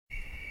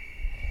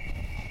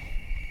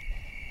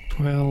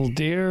Well,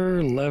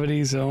 dear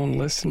Levity Zone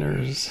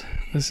listeners,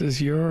 this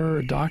is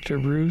your Dr.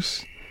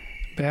 Bruce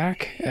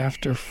back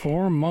after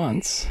 4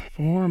 months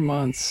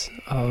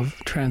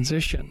of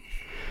transition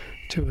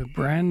to a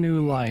brand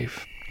new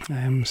life. I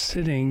am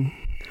sitting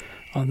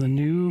on the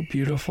new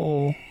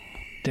beautiful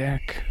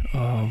deck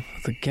of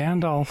the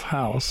Gandalf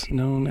house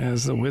known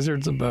as the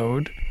Wizard's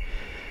Abode,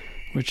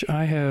 which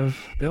I have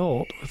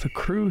built with a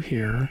crew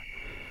here,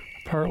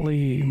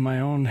 partly my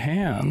own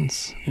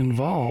hands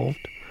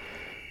involved.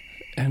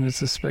 And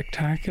it's a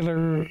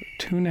spectacular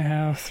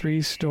 2.5,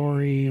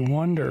 3-story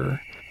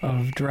wonder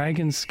of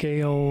dragon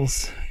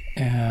scales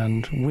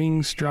and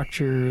wing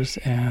structures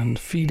and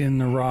feet in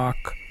the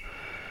rock.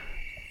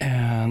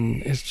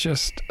 And it's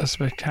just a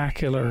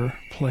spectacular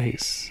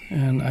place.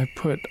 And I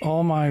put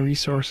all my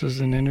resources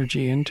and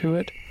energy into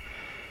it.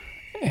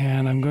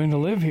 And I'm going to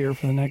live here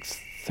for the next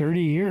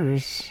 30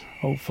 years,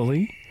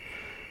 hopefully.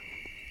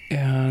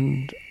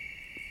 And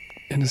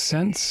in a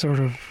sense, sort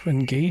of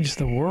engage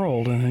the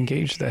world and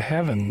engage the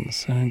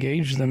heavens and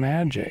engage the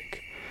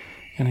magic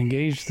and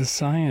engage the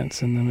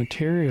science and the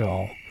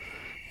material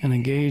and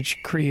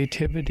engage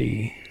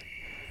creativity,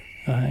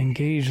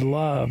 engage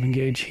love,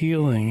 engage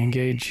healing,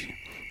 engage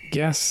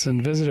guests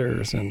and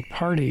visitors and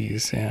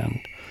parties.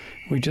 And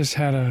we just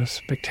had a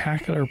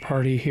spectacular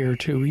party here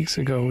 2 weeks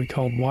ago we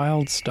called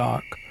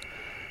Wildstock,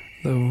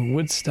 the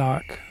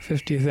Woodstock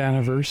 50th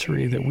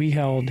anniversary that we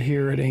held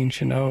here at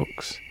Ancient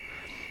Oaks.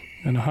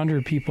 And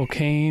 100 people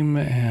came,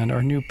 and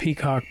our new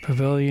Peacock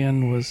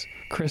Pavilion was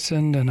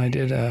christened, and I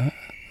did a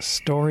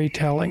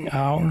storytelling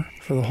hour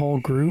for the whole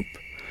group.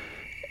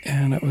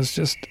 And it was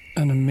just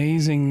an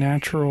amazing,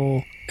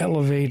 natural,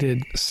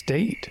 elevated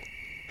state.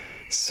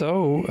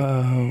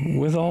 So,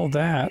 with all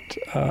that,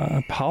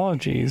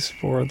 apologies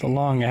for the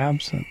long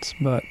absence,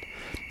 but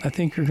I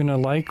think you're going to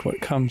like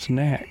what comes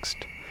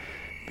next,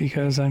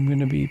 because I'm going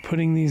to be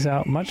putting these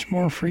out much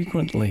more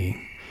frequently.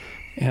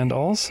 And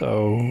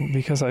also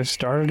because I've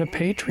started a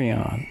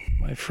Patreon.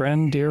 My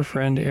dear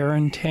friend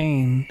Aaron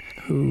Tain,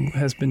 who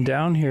has been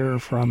down here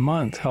for a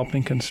month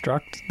helping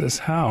construct this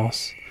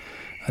house,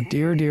 a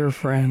dear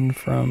friend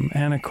from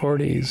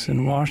Anacortes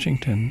in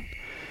Washington.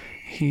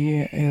 He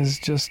is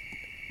just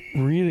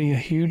really a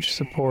huge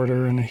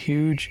supporter and a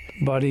huge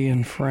buddy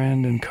and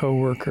friend and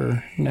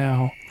co-worker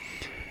now.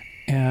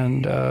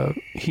 And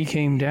he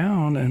came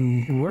down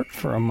and worked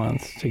for a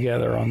month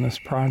together on this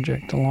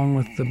project, along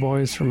with the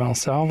boys from El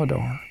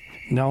Salvador,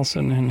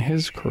 Nelson and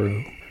his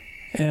crew.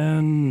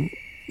 And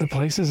the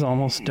place is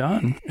almost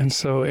done. And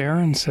so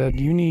Aaron said,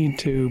 you need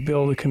to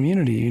build a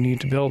community. You need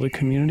to build a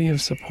community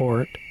of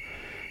support.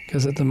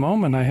 Because at the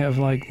moment, I have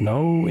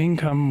no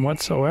income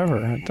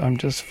whatsoever. I'm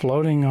just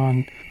floating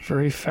on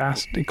very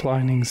fast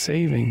declining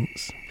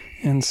savings.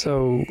 And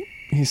so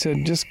he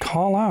said, just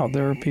call out.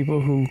 There are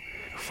people who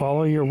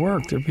follow your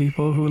work. There are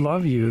people who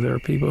love you. There are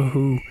people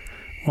who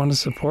want to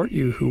support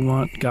you, who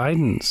want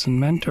guidance and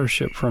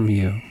mentorship from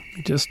you.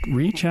 Just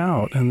reach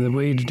out, and the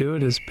way to do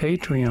it is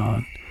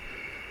Patreon.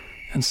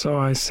 And so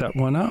I set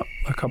one up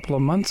a couple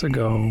of months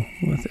ago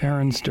with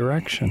Aaron's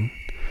direction.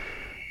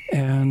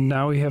 And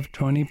now we have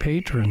 20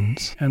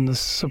 patrons, and the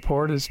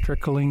support is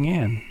trickling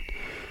in.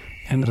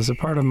 And as a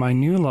part of my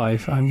new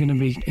life, I'm going to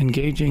be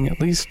engaging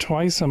at least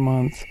twice a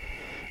month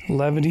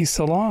Levity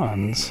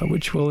Salons,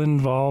 which will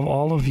involve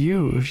all of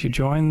you. If you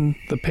join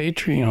the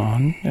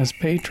Patreon as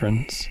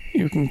patrons,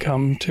 you can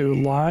come to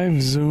live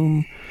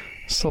Zoom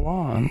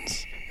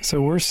salons.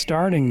 So we're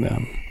starting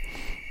them,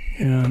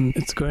 and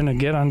it's going to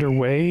get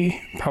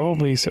underway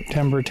probably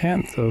September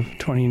 10th of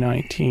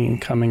 2019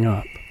 coming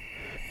up.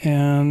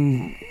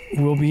 And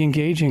we'll be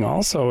engaging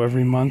also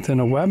every month in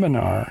a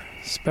webinar,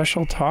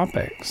 special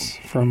topics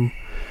from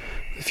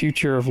the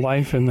future of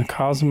life in the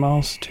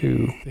cosmos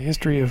to the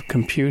history of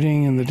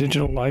computing and the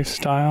digital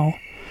lifestyle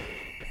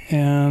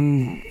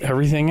and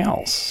everything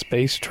else,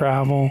 space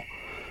travel,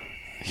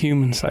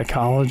 human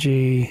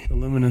psychology, the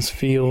luminous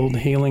field,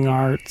 healing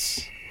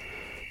arts,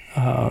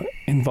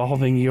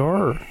 involving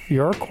your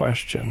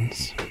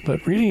questions,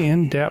 but really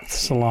in-depth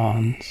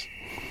salons.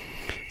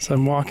 So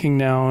I'm walking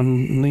now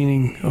and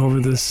leaning over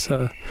this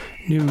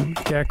new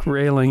deck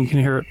railing. You can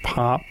hear it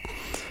pop.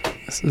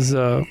 This is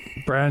a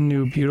brand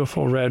new,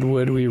 beautiful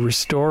redwood. We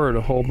restored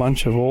a whole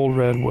bunch of old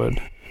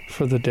redwood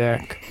for the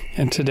deck.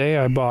 And today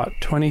I bought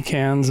 20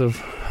 cans of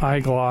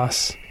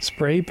high-gloss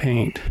spray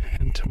paint.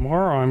 And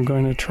tomorrow I'm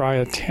going to try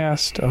a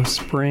test of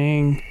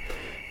spraying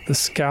the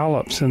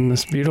scallops in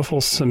this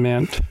beautiful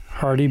cement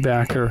Hardy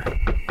Backer,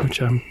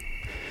 which I'm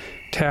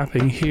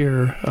tapping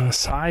here,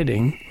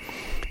 siding,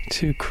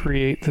 to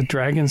create the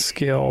dragon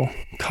scale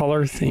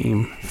color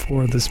theme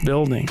for this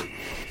building.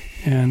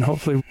 And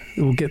hopefully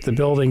we'll get the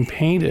building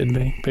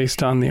painted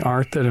based on the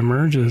art that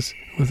emerges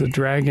with a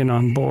dragon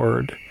on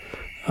board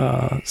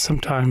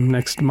sometime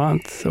next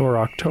month or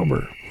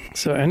October.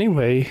 So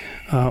anyway,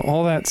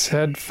 all that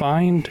said,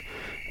 find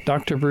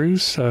Dr.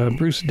 Bruce,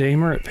 Bruce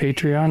Damer at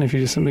Patreon. If you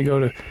just simply go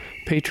to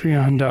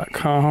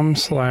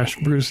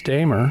patreon.com/Bruce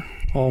Damer,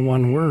 all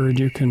one word,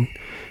 you can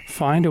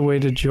find a way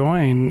to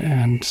join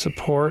and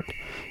support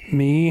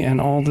me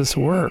and all this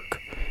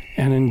work.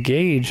 and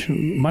engage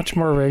much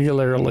more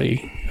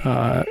regularly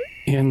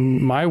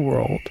in my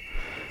world.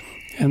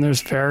 And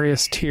there's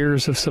various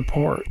tiers of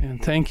support.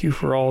 And thank you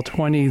for all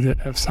 20 that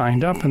have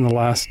signed up in the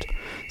last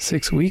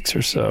 6 weeks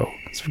or so.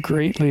 It's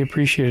greatly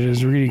appreciated.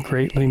 It's really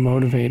greatly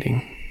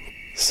motivating.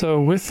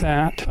 So with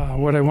that,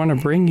 what I want to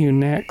bring you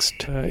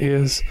next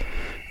is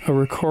a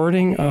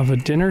recording of a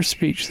dinner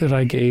speech that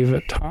I gave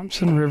at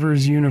Thompson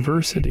Rivers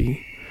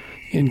University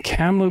in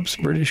Kamloops,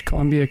 British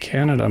Columbia,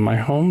 Canada, my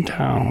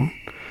hometown,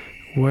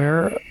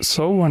 where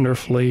so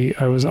wonderfully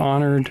I was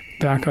honored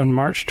back on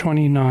March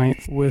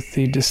 29th with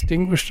the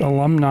Distinguished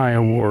Alumni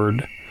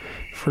Award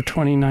for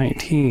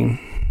 2019.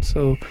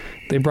 So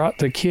they brought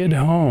the kid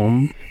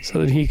home so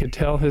that he could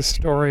tell his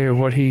story of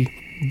what he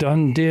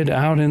did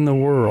out in the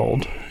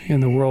world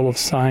of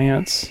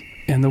science,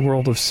 in the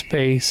world of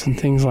space and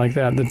things like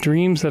that. The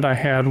dreams that I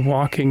had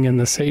walking in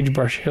the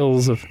sagebrush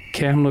hills of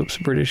Kamloops,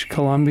 British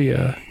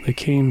Columbia, they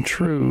came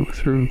true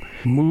through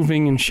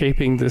moving and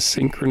shaping this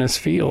synchronous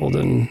field,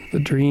 and the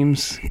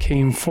dreams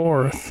came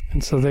forth.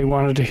 And so they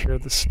wanted to hear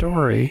the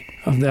story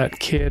of that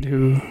kid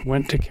who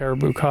went to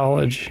Caribou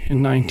College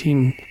in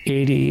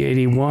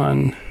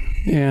 1980-81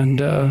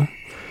 and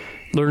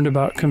learned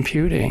about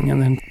computing,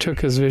 and then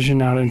took his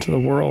vision out into the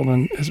world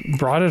and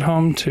brought it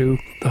home to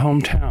the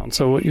hometown.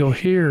 So what you'll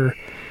hear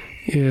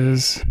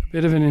is a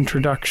bit of an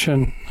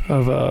introduction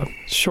of a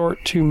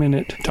short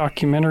 2-minute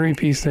documentary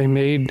piece they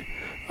made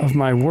of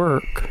my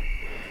work.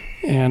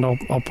 And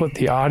I'll put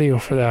the audio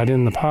for that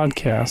in the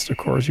podcast. Of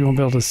course, you won't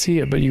be able to see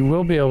it, but you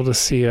will be able to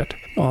see it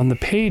on the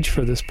page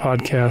for this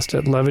podcast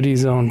at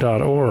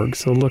levityzone.org.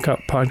 So look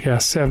up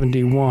podcast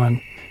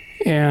 71.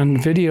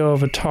 And video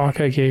of a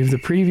talk I gave the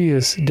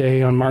previous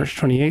day on March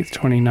 28th,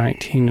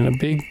 2019, in a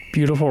big,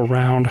 beautiful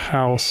round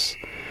house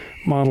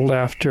modeled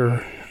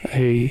after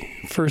a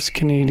First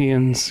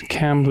Canadians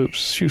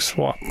Kamloops shoe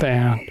swap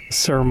band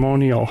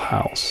ceremonial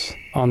house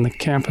on the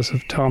campus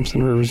of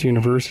Thompson Rivers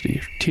University,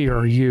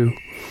 TRU.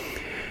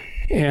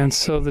 And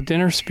so the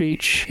dinner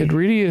speech, it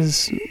really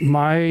is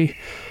my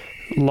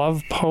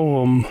love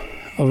poem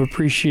of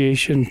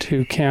appreciation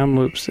to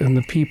Kamloops and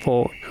the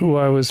people who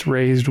I was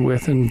raised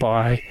with and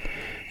by.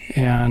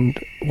 And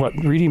what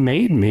really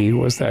made me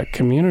was that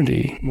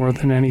community more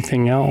than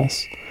anything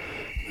else.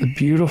 The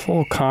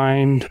beautiful,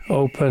 kind,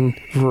 open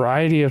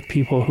variety of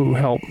people who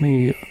helped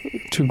me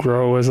to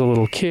grow as a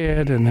little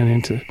kid, and then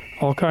into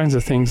all kinds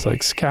of things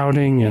like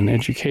scouting and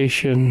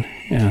education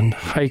and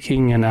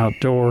hiking and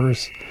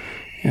outdoors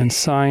and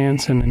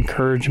science and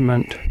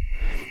encouragement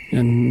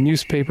and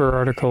newspaper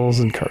articles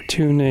and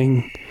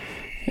cartooning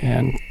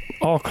and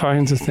all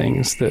kinds of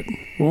things that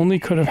only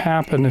could have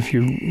happened if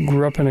you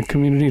grew up in a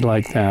community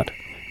like that.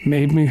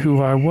 Made me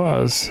who I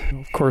was.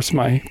 Of course,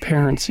 my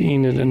parents,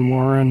 Enid and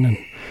Warren, and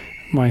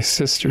my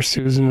sister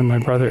Susan and my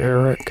brother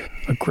Eric,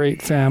 a great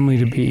family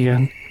to be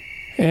in.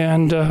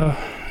 And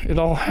it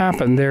all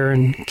happened there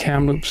in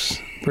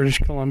Kamloops, British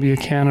Columbia,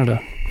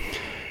 Canada.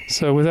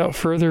 So without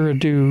further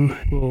ado,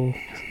 we'll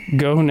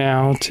go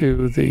now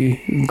to the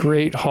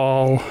great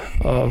hall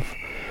of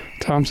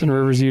Thompson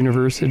Rivers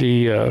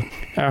University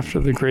after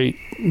the great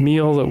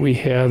meal that we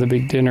had, the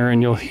big dinner,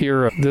 and you'll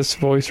hear this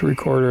voice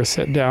recorder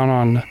set down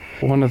on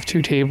one of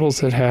 2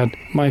 tables that had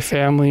my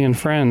family and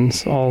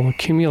friends all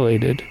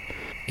accumulated.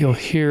 You'll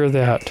hear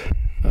that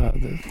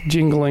the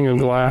jingling of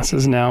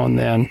glasses now and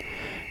then,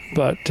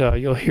 but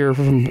you'll hear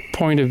from the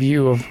point of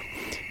view of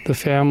the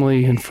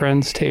family and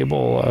friends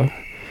table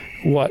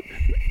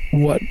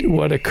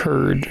what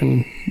occurred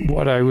and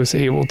what I was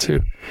able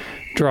to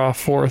draw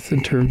forth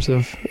in terms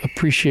of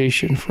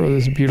appreciation for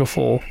this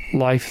beautiful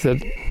life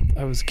that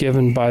I was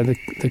given by the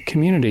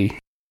community.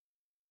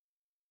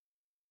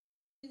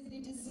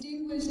 The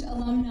Distinguished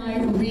Alumni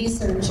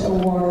Research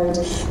Award.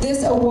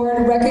 This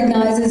award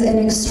recognizes an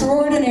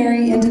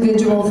extraordinary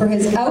individual for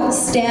his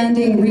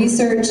outstanding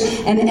research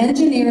and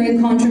engineering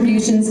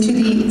contributions to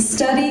the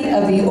study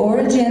of the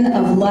origin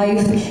of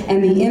life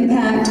and the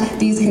impact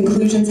these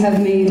conclusions have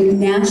made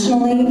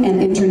nationally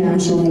and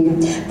internationally.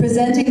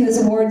 Presenting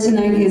this award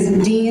tonight is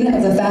Dean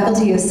of the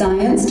Faculty of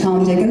Science,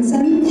 Tom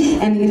Dickinson,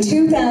 and the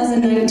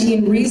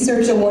 2019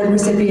 Research Award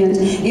recipient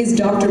is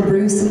Dr.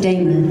 Bruce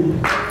Damer.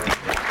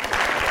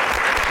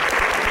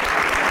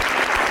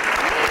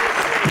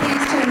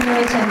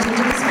 Attention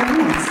to the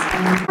screens.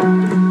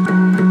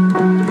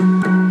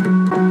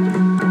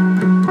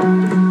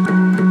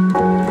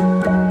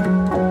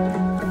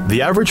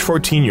 The average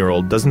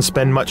 14-year-old doesn't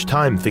spend much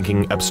time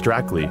thinking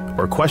abstractly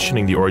or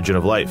questioning the origin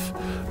of life,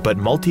 but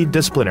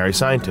multidisciplinary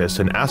scientist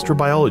and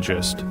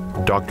astrobiologist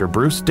Dr.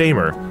 Bruce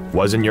Damer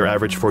wasn't your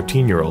average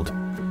 14-year-old.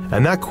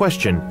 And that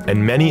question,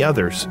 and many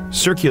others,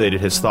 circulated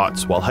his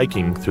thoughts while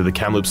hiking through the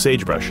Kamloops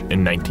sagebrush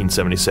in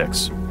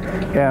 1976.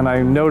 And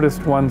I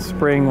noticed one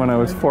spring when I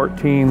was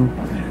 14,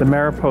 the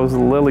Mariposa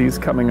lilies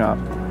coming up.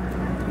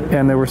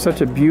 And they were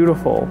such a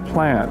beautiful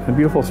plant, a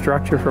beautiful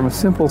structure from a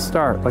simple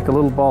start, like a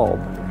little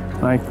bulb.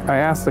 And I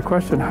asked the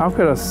question, how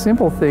could a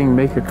simple thing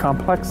make a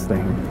complex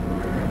thing?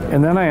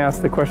 And then I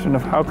asked the question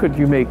of how could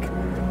you make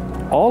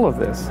all of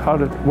this?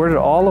 Where did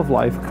all of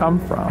life come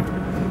from?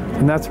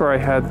 And that's where I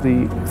had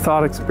the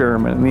thought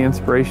experiment and the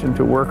inspiration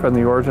to work on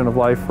the origin of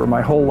life for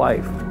my whole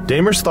life.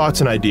 Damer's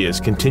thoughts and ideas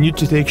continued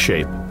to take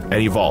shape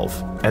and evolve,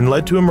 and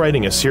led to him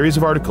writing a series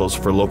of articles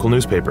for local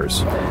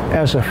newspapers.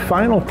 As a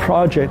final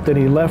project that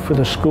he left for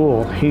the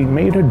school, he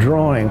made a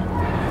drawing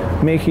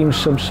making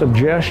some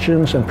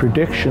suggestions and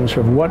predictions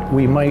of what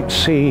we might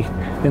see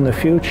in the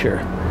future.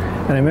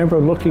 And I remember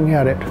looking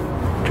at it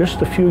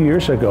just a few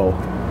years ago,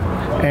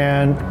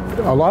 and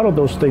a lot of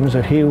those things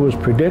that he was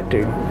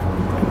predicting,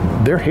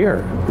 they're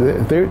here.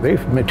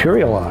 They've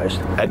materialized.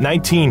 At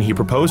 19, he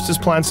proposed his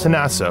plans to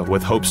NASA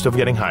with hopes of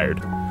getting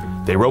hired.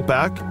 They wrote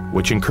back,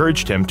 which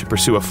encouraged him to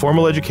pursue a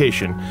formal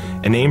education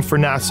and aim for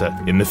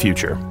NASA in the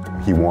future.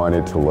 He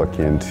wanted to look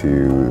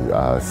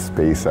into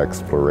space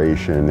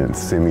exploration and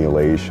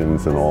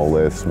simulations and all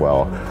this.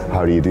 Well,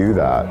 how do you do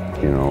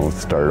that? You know,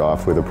 start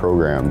off with a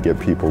program, get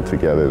people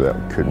together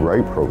that could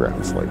write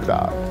programs like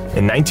that.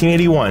 In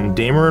 1981,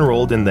 Damer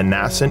enrolled in the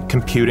nascent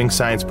computing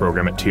science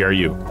program at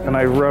TRU. And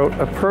I wrote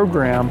a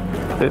program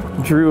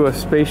that drew a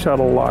space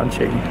shuttle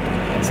launching.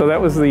 So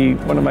that was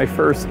one of my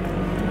first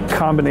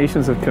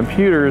combinations of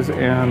computers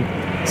and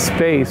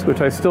space, which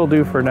I still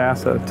do for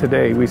NASA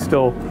today. We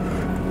still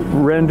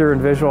render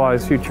and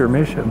visualize future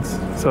missions.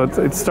 So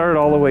it started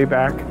all the way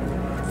back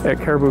at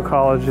Caribou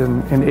College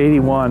in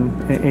 81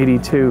 and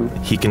 82.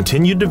 He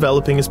continued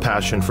developing his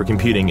passion for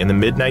computing in the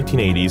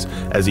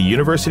mid-1980s as a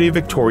University of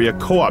Victoria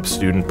co-op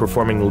student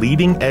performing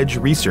leading-edge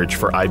research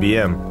for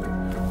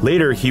IBM.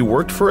 Later, he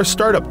worked for a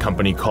startup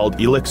company called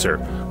Elixir,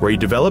 where he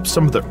developed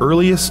some of the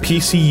earliest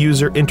PC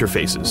user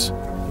interfaces.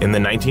 In the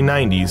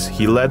 1990s,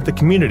 he led the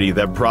community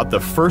that brought the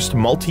first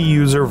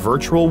multi-user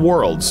virtual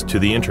worlds to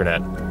the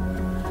internet.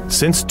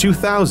 Since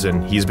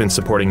 2000, he's been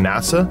supporting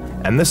NASA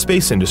and the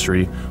space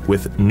industry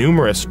with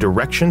numerous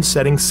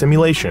direction-setting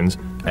simulations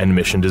and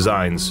mission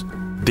designs.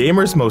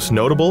 Damer's most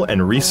notable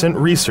and recent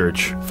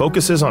research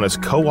focuses on his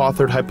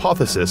co-authored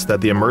hypothesis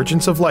that the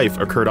emergence of life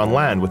occurred on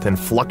land within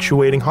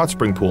fluctuating hot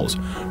spring pools,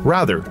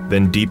 rather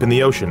than deep in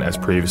the ocean as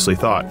previously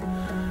thought.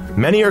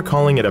 Many are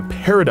calling it a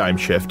paradigm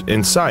shift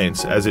in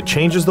science as it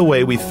changes the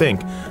way we think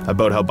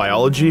about how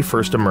biology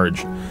first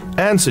emerged,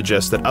 and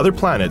suggests that other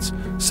planets,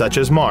 such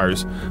as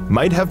Mars,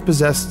 might have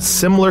possessed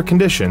similar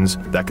conditions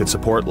that could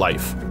support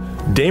life.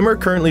 Damer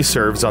currently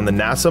serves on the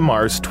NASA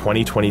Mars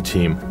 2020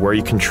 team, where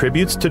he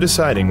contributes to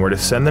deciding where to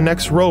send the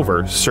next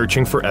rover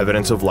searching for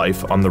evidence of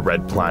life on the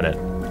red planet.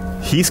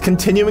 He's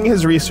continuing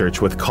his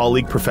research with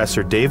colleague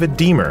Professor David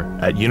Deemer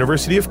at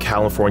University of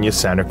California,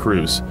 Santa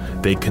Cruz.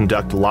 They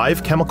conduct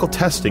live chemical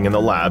testing in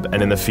the lab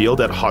and in the field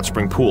at hot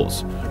spring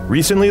pools.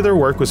 Recently, their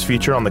work was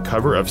featured on the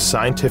cover of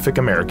Scientific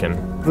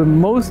American. The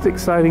most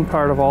exciting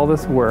part of all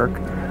this work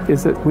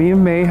is that we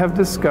may have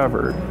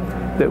discovered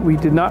that we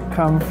did not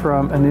come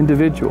from an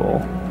individual.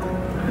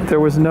 There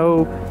was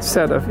no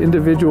set of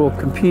individual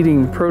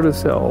competing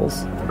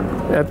protocells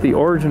at the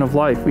origin of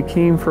life. We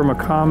came from a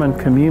common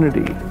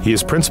community. He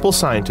is principal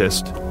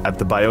scientist at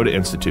the Biota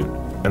Institute,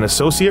 an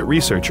associate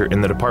researcher in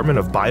the Department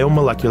of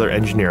Biomolecular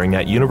Engineering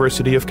at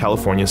University of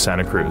California,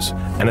 Santa Cruz,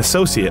 an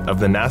associate of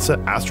the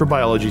NASA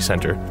Astrobiology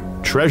Center,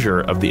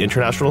 treasurer of the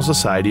International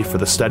Society for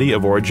the Study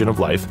of Origin of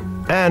Life,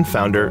 and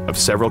founder of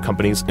several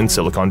companies in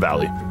Silicon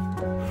Valley.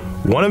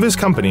 One of his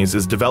companies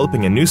is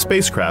developing a new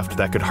spacecraft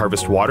that could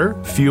harvest water,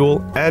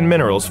 fuel, and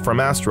minerals from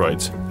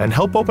asteroids and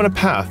help open a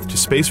path to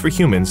space for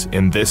humans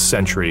in this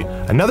century.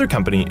 Another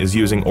company is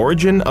using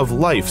origin of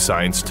life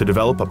science to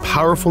develop a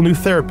powerful new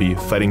therapy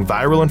fighting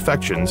viral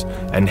infections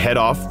and head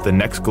off the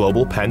next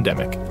global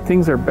pandemic.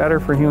 Things are better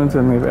for humans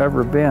than they've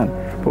ever been,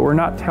 but we're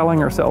not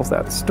telling ourselves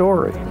that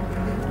story.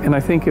 And I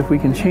think if we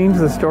can change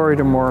the story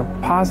to a more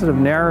positive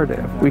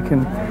narrative, we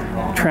can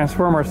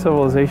transform our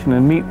civilization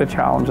and meet the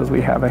challenges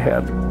we have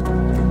ahead.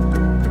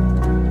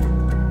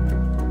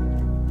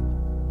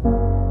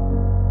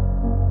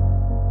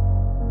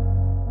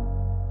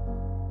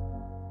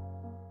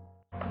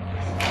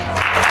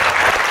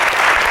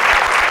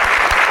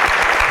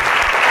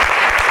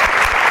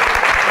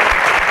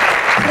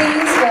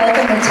 Please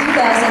welcome the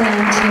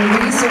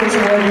 2019 Research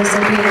Award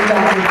recipient,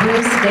 Dr.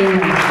 Bruce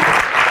Damer.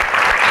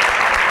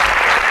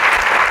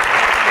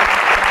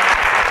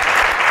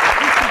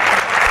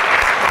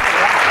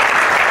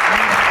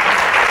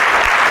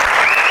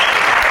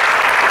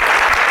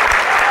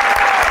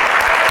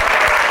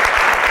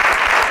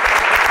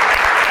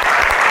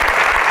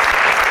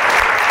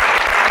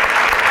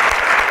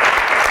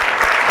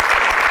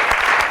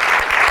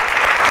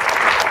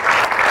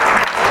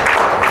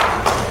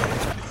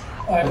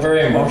 I'm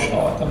very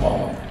emotional at the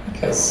moment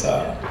because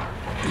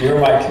you're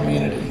my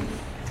community.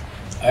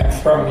 I'm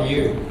from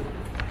you.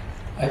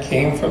 I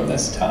came from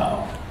this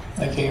town.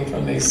 I came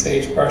from these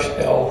sagebrush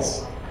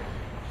hills,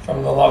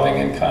 from the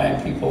loving and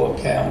kind people of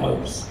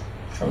Kamloops,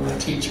 from the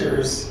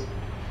teachers,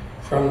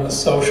 from the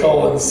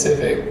social and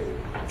civic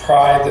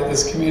pride that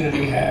this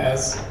community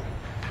has,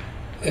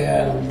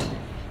 and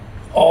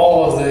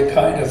all of the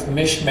kind of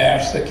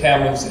mishmash that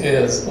Kamloops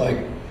is, like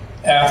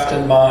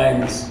Afton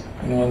Mines.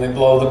 You know, when they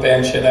blow the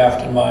bench at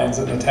Afton Mines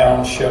and the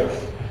town shook.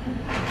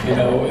 You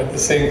know, at the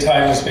same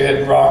time as we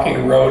had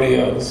rocking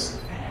rodeos.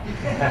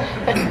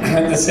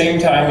 At the same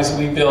time as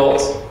we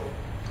built,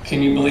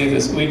 can you believe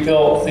this? We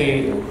built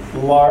the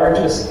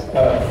largest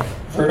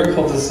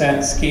vertical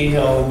descent ski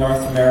hill in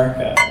North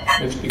America,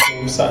 which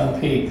became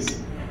Sun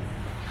Peaks.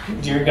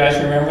 Do you guys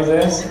remember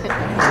this? 3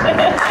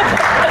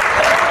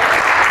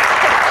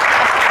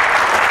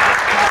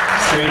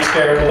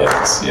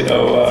 chairlifts, you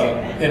know,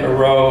 in a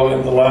row,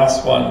 and the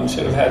last one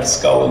should have had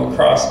skull and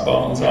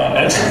crossbones on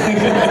it.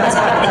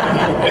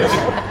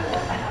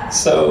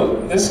 So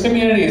this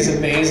community is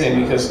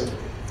amazing because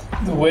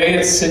the way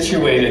it's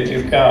situated,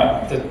 you've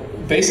got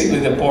basically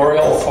the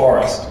boreal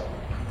forest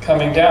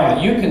coming down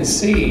that you can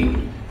see.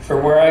 For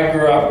where I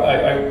grew up,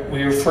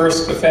 we were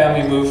the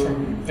family moved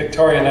from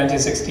Victoria in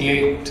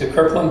 1968 to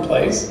Kirkland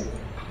Place.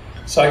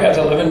 So I got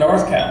to live in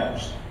North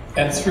Kamloops.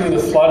 And through the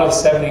flood of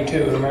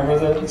 72, remember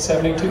the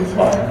 72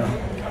 flood?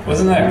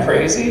 Wasn't that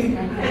crazy?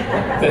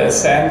 The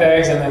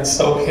sandbags and then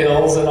soak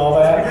hills and all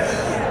that.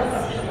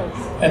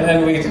 And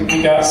then we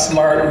got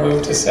smart and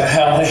moved to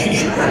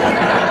Sahali.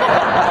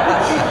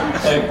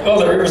 Like, oh,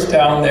 the river's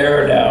down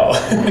there now.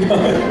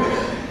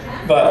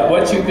 But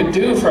what you could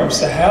do from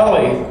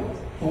Sahali,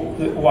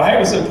 why it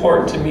was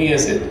important to me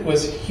is it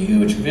was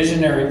huge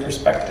visionary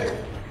perspective.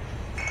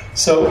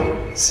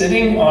 So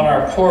sitting on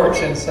our porch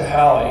in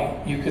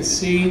Sahali, you could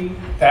see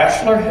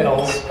Bachelor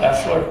Hills,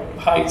 Bachelor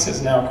Heights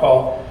is now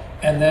called,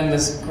 and then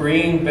this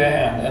green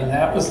band, and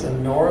that was the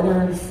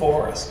northern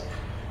forest.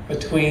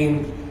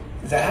 Between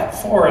that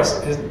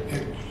forest is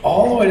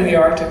all the way to the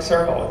Arctic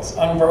Circle. It's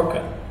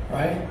unbroken,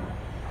 right?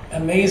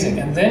 Amazing.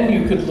 And then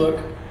you could look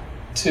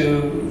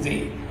to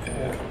the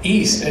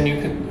east and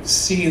you could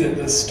see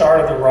the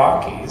start of the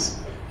Rockies,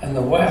 and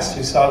the west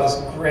you saw this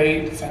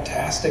great,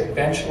 fantastic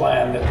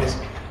benchland that was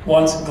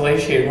once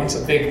glaciated, once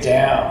a big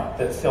dam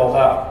that filled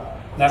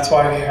up. And that's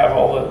why we have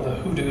all the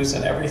hoodoos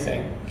and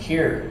everything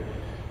here.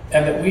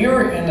 And that we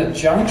were in a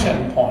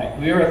junction point.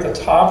 We were at the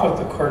top of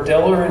the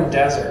Cordilleran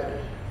Desert,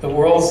 the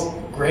world's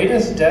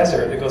greatest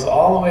desert that goes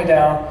all the way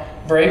down,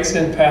 breaks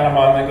in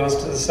Panama, and then goes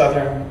to the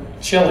southern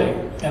Chile.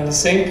 And the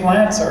same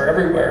plants are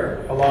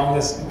everywhere along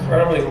this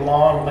incredibly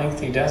long,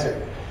 lengthy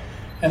desert.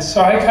 And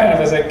so I kind of,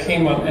 as I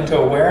came into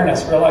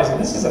awareness, realizing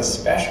this is a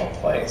special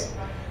place.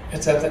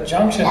 It's at the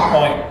junction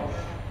point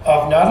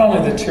of not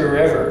only the 2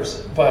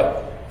 rivers,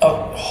 but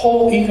of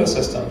whole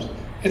ecosystems.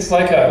 It's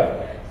like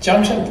a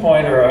junction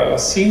point or a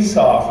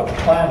seesaw for the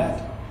planet.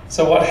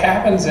 So what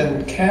happens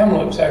in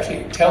Kamloops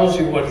actually tells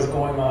you what is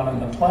going on in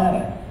the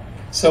planet.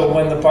 So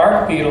when the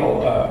bark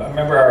beetle, I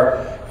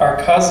remember our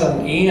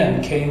cousin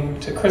Ian came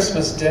to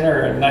Christmas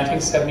dinner in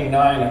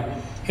 1979,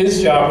 and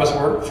his job was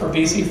work for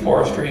BC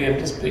Forestry and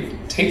just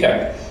take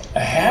a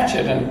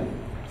hatchet and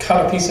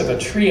cut a piece of a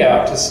tree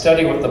out to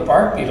study what the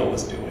bark beetle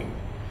was doing.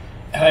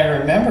 And I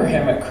remember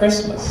him at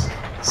Christmas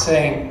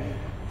saying,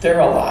 they're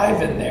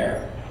alive in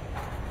there.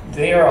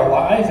 They are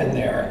alive in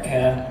there,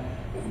 and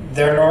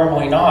they're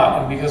normally not.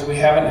 And because we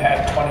haven't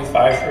had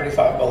 25,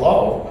 35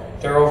 below,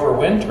 they're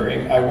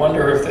overwintering. I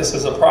wonder if this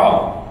is a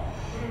problem.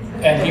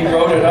 And he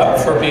wrote it up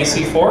for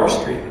BC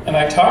Forestry. And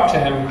I talked to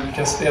him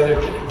just the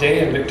other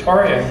day in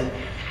Victoria, and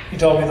he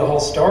told me the whole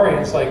story.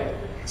 It's like,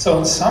 so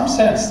in some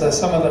sense,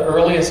 some of the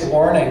earliest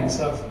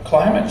warnings of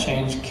climate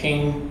change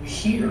came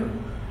here.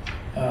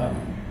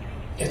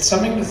 It's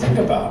something to think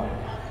about.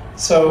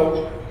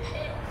 So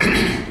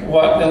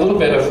a little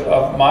bit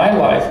of my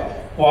life,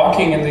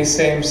 walking in these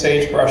same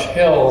sagebrush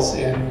hills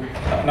in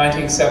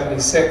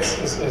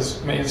 1976, as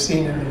you may have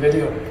seen in the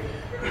video,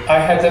 I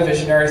had the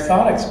visionary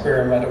thought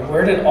experiment of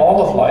where did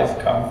all of life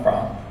come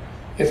from?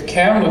 If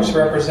Kamloops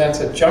represents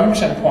a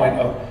junction point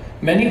of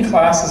many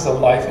classes of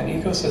life and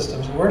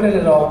ecosystems, where did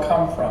it all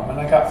come from? And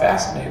I got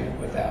fascinated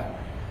with that.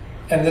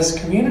 And this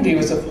community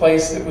was a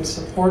place that would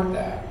support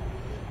that,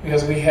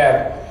 because we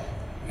had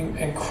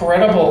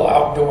incredible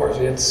outdoors.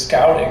 We had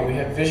scouting, we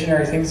had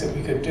visionary things that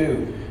we could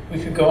do.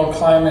 We could go and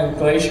climb in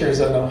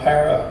glaciers in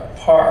O'Hara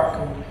Park.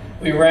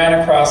 We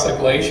ran across a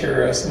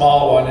glacier, a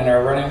small one, in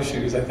our running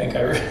shoes. I think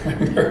I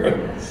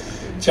remember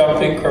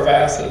jumping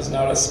crevasses,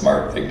 not a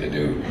smart thing to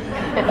do.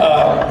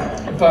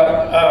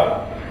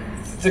 But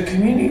the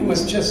community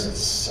was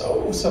just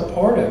so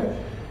supportive.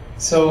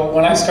 So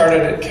when I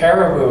started at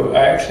Caribou,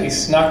 I actually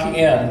snuck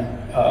in.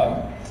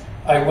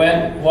 I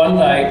went one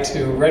night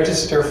to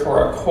register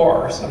for a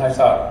course, and I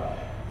thought,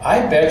 I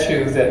bet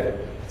you that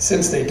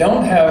since they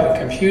don't have a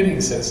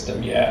computing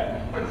system yet,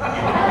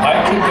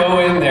 I could go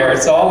in there,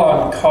 it's all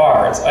on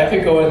cards, I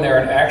could go in there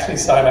and actually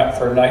sign up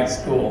for night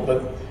school,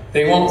 but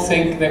they won't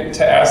think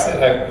to ask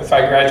that if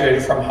I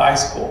graduated from high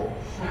school,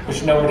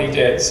 which nobody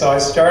did. So I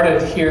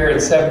started here in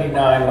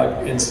 79,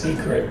 like in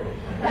secret,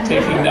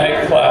 taking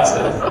night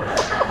classes.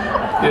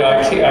 You know,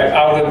 I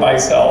outed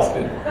myself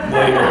later,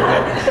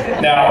 but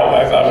now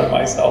I've outed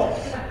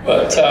myself.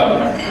 But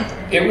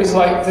it was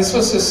like, this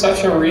was just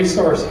such a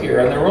resource here,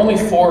 and there were only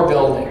 4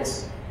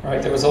 buildings,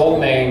 right? There was Old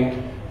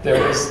Main,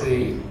 there was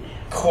the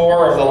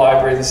core of the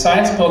library. The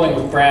science building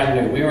was brand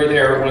new. We were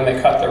there when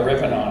they cut the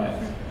ribbon on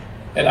it.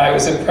 And I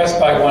was impressed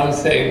by one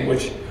thing,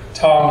 which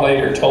Tom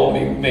later told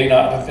me may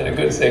not have been a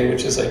good thing,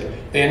 which is like,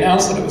 they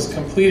announced that it was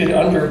completed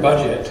under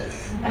budget.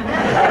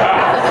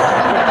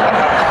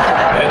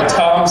 And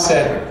Tom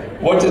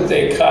said, what did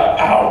they cut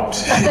out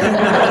for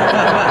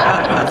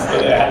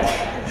that?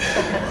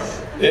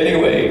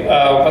 Anyway,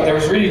 but there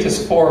was really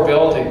just 4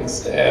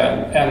 buildings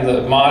and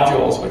the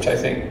modules, which I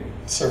think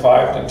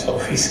survived until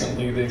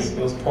recently,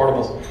 those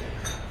portables.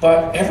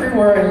 But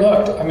everywhere I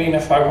looked, I mean,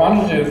 if I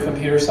wanted to do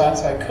computer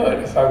science, I could.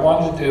 If I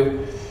wanted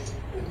to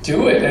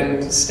do it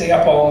and stay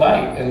up all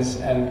night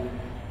and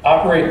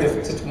operate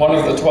one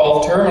of the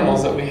 12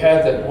 terminals that we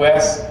had that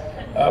Wes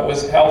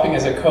was helping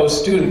as a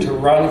co-student to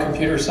run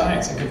computer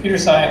science. And computer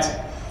science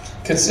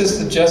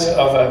consisted just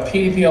of a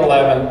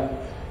PDP-11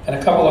 and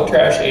a couple of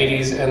trash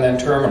 80s and then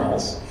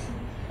terminals.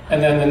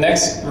 And then the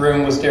next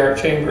room was Derek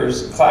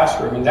Chambers'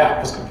 classroom, and that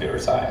was computer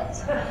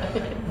science.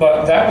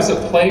 But that was a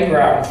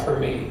playground for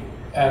me.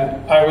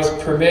 And I was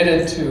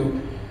permitted to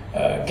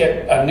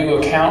get a new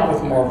account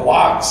with more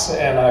blocks,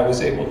 and I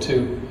was able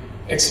to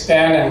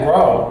expand and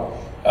grow.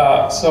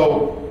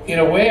 So in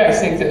a way, I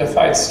think that if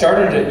I'd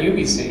started at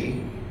UBC,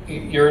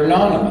 you're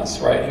anonymous,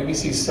 right?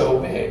 UBC is so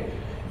big.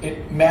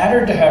 It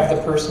mattered to have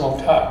the personal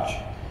touch.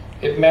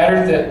 It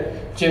mattered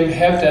that Jim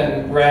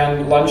Hebden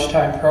ran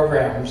lunchtime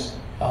programs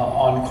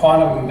on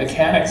quantum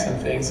mechanics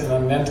and things and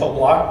on mental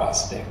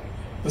blockbusting.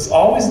 It was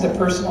always the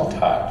personal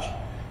touch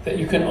that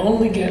you can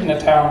only get in a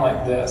town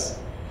like this.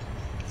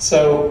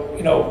 So,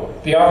 you know,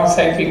 beyond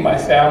thanking my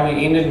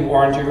family, Enid and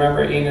Warren, do you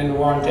remember Enid and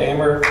Warren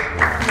Damer? They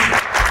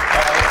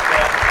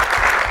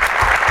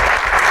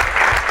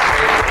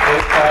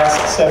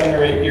passed 7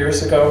 or 8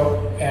 years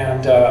ago,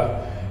 and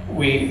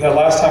the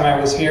last time I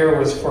was here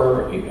was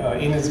for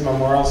Enid's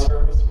memorial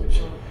service,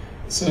 which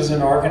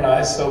Susan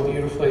organized so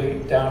beautifully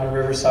down in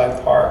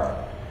Riverside Park,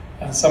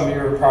 and some of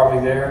you were probably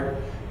there.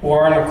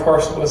 Warren, of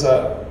course, was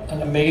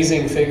an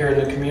amazing figure in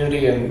the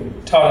community and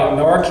taught at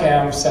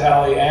NORCAM,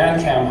 Sahalee,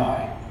 and Cam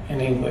High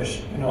in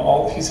English. You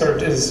know, he sort of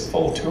did his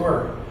full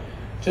tour.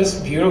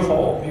 Just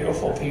beautiful,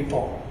 beautiful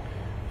people.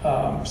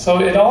 So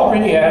it all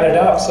really added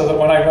up so that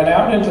when I went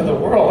out into the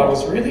world, I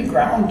was really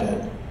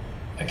grounded.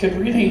 I could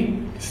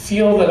really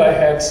feel that I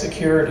had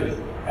security,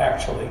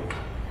 actually.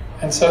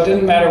 And so it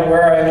didn't matter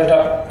where I ended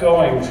up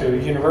going to,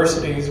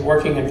 universities,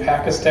 working in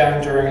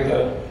Pakistan during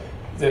the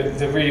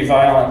really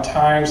violent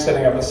times,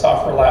 setting up a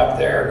software lab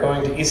there,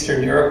 going to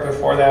Eastern Europe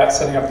before that,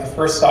 setting up the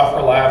first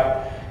software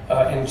lab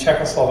in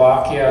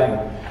Czechoslovakia,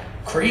 and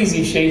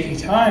crazy, shaky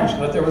times,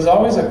 but there was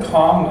always a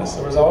calmness,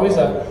 there was always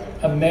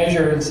a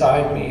measure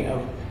inside me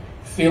of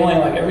feeling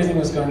like everything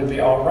was going to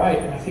be all right,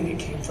 and I think it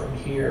came from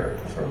here,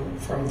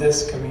 from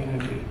this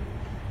community.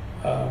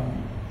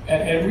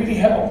 And it really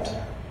helped.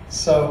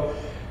 So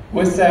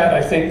with that,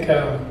 I think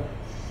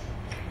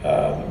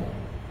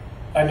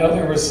I know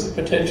there was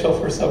potential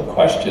for some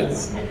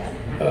questions.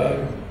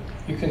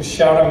 You can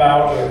shout them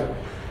out, or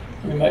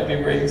we might be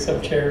bringing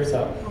some chairs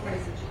up.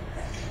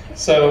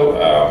 So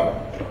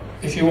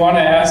if you want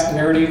to ask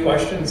nerdy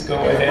questions, go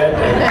ahead.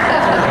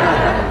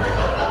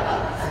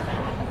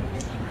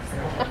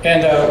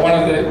 And one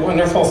of the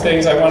wonderful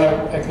things, I want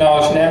to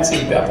acknowledge Nancy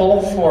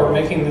Beppel for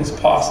making this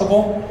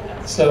possible.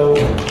 So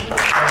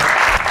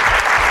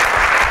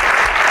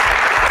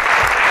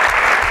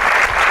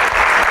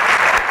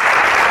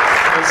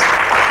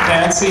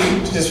Nancy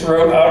just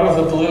wrote out of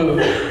the blue,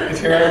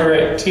 if you're ever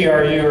at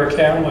TRU or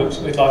Kamloops,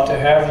 we'd love to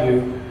have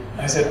you.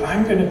 I said,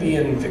 I'm going to be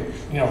in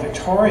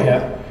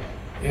Victoria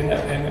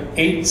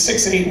in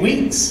 6 to 8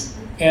 weeks,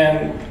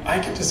 and I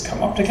could just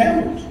come up to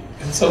Kamloops.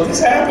 And so this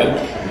happened.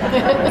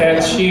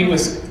 And she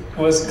was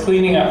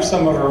cleaning up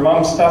some of her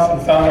mom's stuff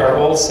and found our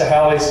old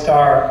Sahalee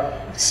Star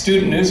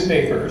student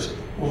newspapers,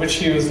 which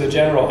she was the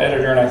general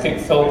editor, and I think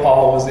Phil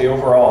Paul was the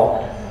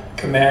overall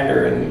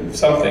commander, and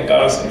something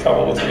got us in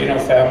trouble with Reno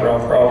Fabro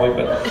probably,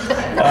 but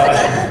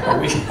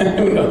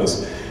who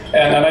knows.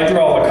 And I drew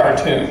all the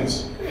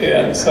cartoons.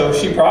 And so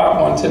she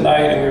brought one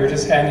tonight, and we were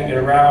just handing it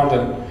around,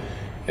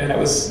 and it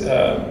was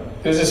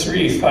just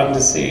really fun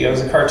to see. I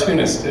was a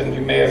cartoonist, and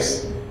you may have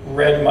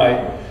read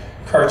my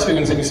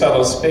cartoons, and you saw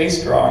those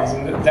space drawings,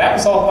 and that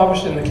was all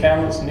published in the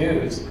Kamloops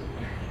News.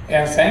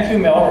 And thank you,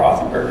 Mel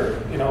Rothenberger,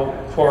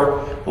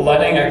 for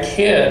letting a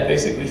kid,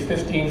 basically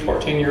 15,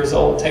 14 years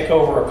old, take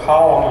over a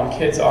column on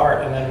kids'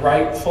 art and then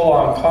write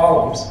full-on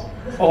columns,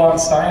 full-on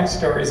science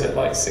stories at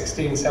like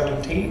 16,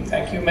 17.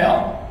 Thank you,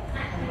 Mel.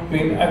 I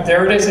mean,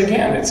 there it is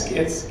again. It's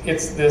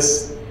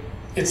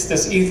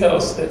this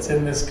ethos that's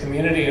in this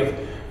community of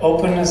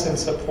openness and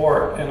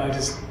support. And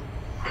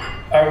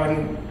I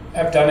wouldn't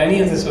have done any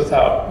of this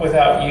without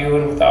you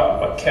and without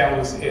what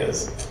Kamloops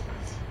is.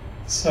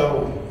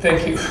 So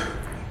thank you.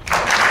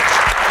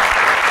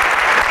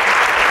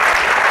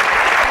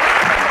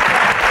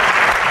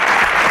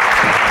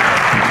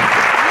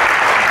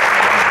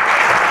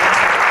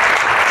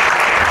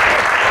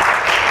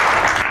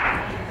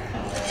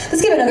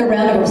 Let's give another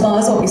round of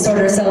applause while we sort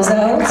ourselves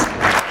out.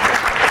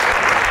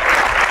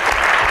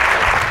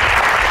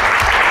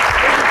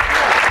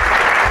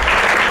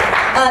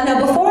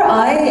 Now, before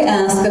I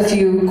ask a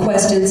few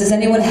questions, does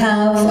anyone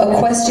have a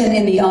question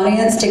in the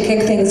audience to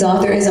kick things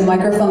off. There is a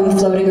microphone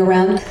floating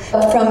around.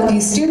 From the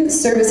student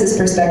services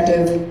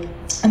perspective,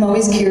 I'm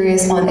always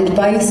curious on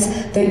advice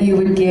that you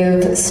would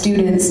give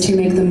students to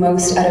make the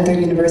most out of their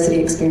university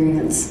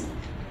experience.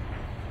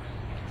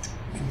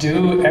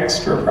 Do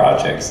extra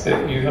projects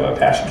that you have a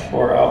passion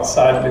for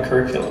outside of the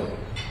curriculum,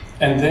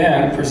 and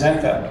then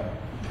present them.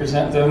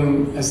 Present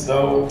them as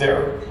though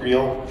they're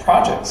real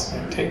projects.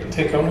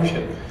 Take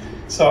ownership.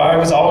 So I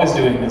was always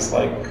doing this.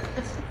 Like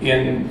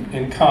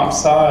in Comp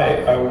Sci,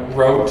 I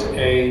wrote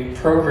a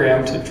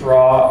program to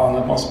draw on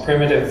the most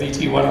primitive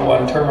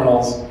VT101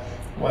 terminals.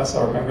 Wes,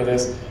 I remember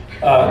this.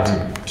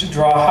 To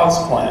draw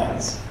house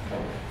plans.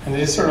 And they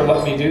just sort of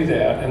let me do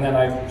that, and then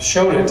I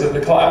showed it to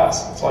the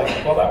class. It's like,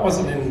 well, that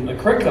wasn't in the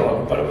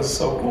curriculum, but it was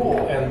so cool,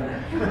 and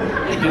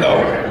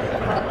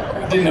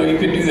I didn't know you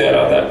could do that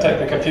on that type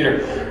of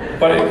computer.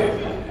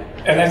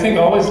 And I think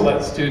always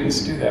let students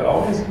do that.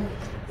 Always,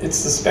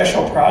 it's the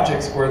special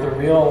projects where the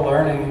real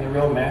learning and the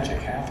real magic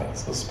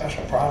happens. Those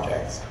special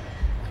projects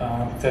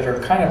that are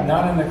kind of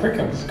not in the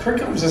curriculum. The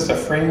curriculum is just a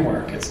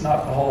framework. It's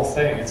not the whole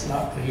thing. It's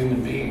not the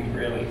human being,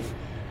 really.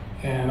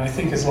 And I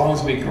think as long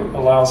as we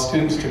allow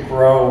students to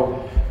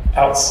grow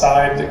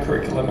outside the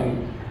curriculum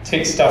and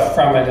take stuff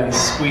from it and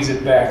squeeze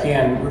it back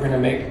in, we're going to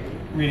make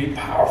really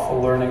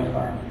powerful learning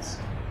environments.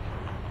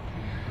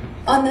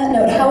 On that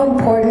note, how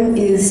important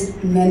is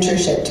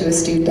mentorship to a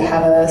student, to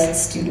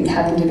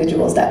have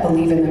individuals that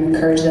believe in them,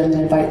 encourage them,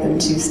 and invite them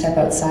to step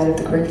outside of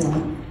the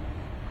curriculum?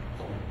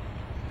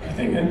 I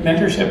think that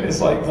mentorship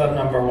is like the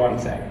number one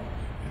thing.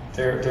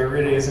 There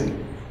really isn't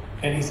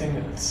anything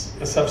that's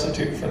a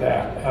substitute for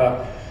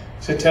that.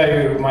 To tell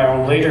you my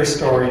own later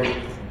story,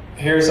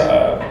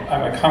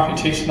 I'm a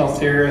computational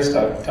theorist.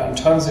 I've done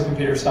tons of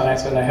computer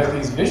science, and I have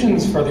these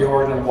visions for the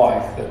origin of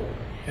life, that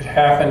it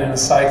happened in a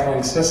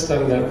cycling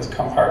system that was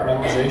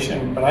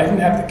compartmentalization, but I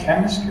didn't have the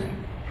chemistry.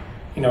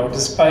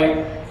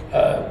 Despite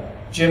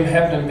Jim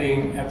Hebden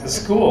being at the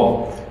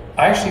school,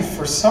 I actually,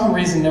 for some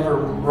reason, never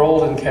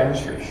rolled in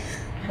chemistry.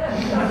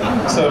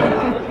 So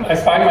I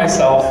find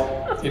myself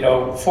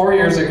 4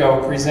 years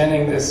ago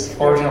presenting this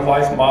origin of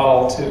life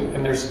model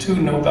and there's 2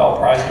 Nobel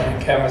Prize-winning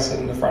chemists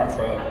in the front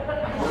row.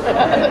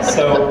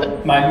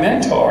 So my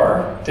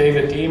mentor,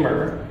 David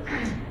Deemer,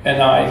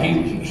 and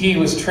he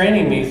was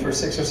training me for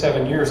 6 or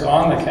 7 years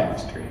on the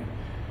chemistry,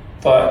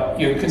 but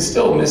you can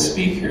still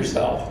misspeak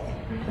yourself,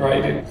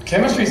 right?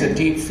 Chemistry is a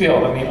deep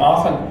field. I mean,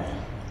 often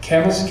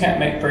chemists can't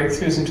make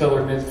breakthroughs until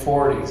their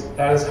mid-40s.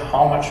 That is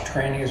how much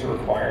training is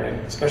required,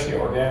 especially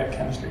organic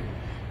chemistry.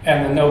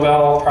 And the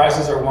Nobel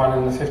Prizes are won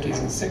in the 50s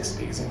and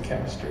 60s in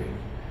chemistry.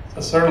 So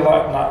it's sort of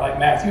not like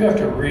math. You have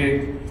to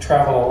really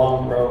travel a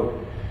long road.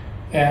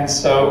 And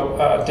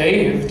so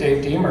Dave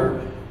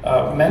Deemer,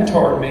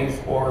 mentored me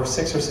for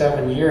 6 or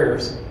 7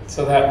 years.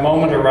 So that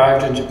moment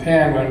arrived in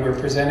Japan when we were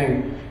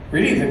presenting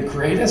really the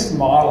greatest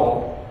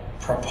model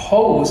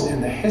proposed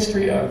in the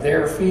history of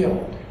their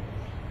field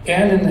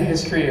and in the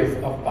history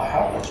of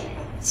biology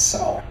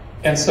itself.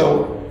 And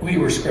so we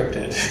were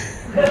scripted.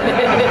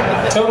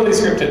 Totally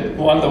scripted.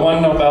 The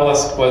one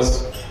Nobelist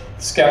was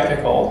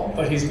skeptical,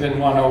 but he's been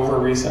won over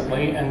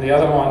recently. And the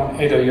other one,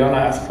 Ada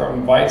Yonath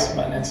from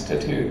Weizmann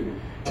Institute,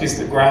 she's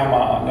the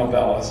grandma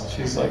Nobelist.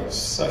 She's like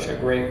such a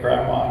great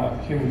grandma, a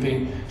human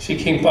being. She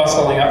came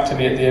bustling up to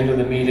me at the end of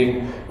the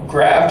meeting,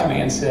 grabbed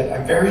me and said,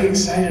 "I'm very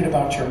excited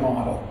about your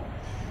model."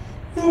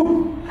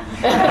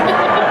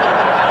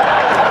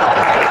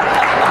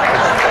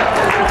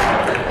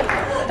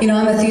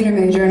 I'm a theater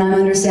major and I'm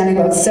understanding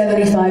about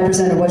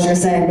 75% of what you're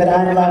saying, but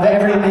I love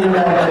every minute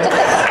of it.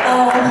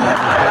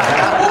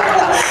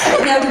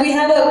 Now, do we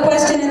have a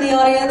question in the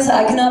audience?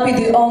 I cannot be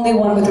the only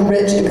one with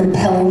rich and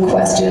compelling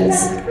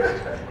questions.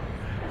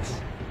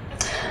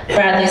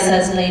 Bradley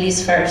says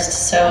ladies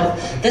first. So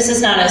this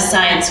is not a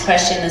science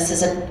question, this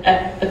is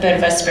a bit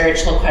of a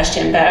spiritual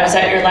question, but I was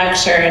at your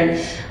lecture and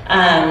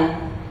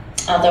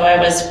although I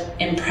was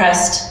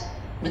impressed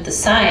with the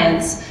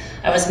science,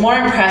 I was more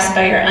impressed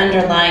by your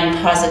underlying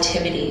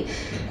positivity.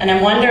 And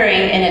I'm wondering,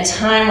 in a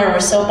time where we're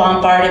so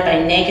bombarded by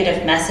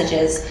negative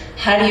messages,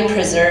 how do you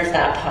preserve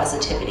that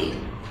positivity?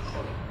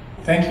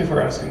 Thank you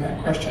for asking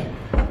that question.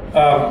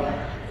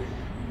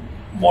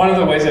 One of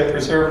the ways I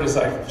preserve it is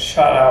I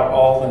shut out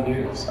all the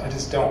news. I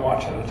just don't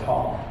watch it at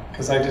all,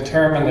 because I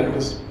determined that it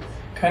was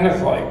kind of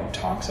like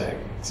toxic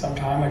some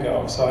time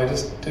ago. So I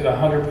just did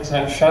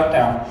 100%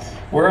 shutdown.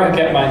 Where I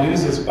get my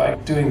news is by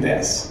doing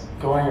this,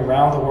 going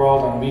around the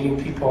world and meeting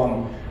people,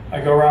 and I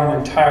go around the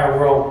entire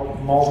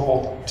world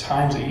multiple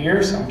times a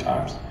year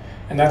sometimes,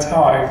 and that's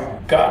how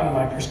I've gotten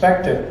my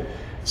perspective.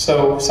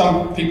 So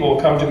some people will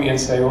come to me and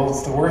say, well,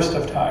 it's the worst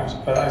of times,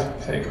 but I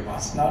say, well,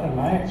 it's not in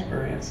my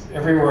experience.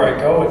 Everywhere I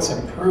go, it's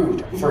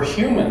improved. For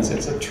humans,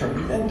 it's a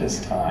tremendous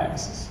time.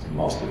 It's the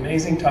most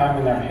amazing time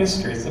in our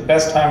history. It's the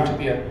best time to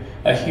be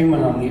a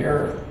human on the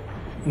earth,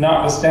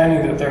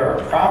 notwithstanding that there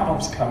are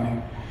problems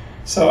coming.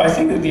 So I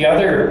think that the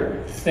other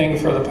thing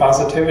for the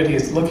positivity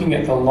is looking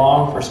at the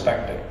long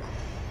perspective.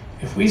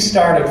 If we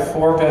started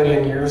 4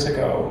 billion years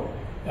ago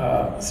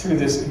through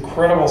this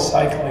incredible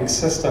cycling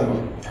system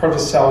of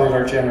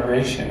protocellular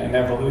generation and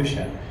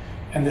evolution.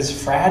 And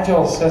this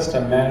fragile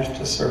system managed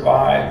to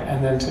survive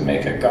and then to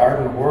make a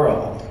garden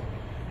world.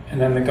 And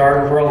then the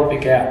garden world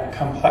begat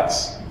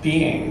complex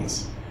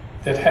beings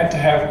that had to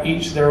have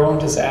each their own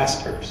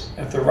disasters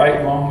at the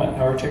right moment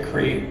in order to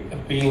create a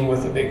being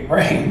with a big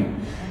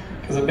brain.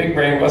 Because a big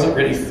brain wasn't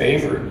really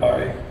favored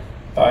by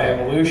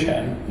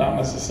evolution, not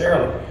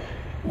necessarily.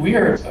 We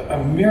are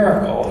a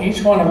miracle.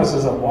 Each one of us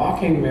is a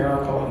walking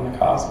miracle in the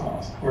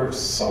cosmos. We're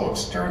so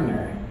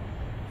extraordinary,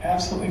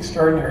 absolutely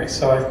extraordinary.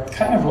 So I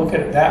kind of look at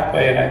it that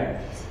way, and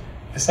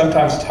I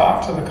sometimes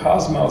talk to the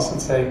cosmos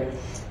and say,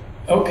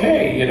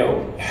 okay,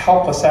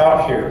 help us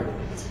out here.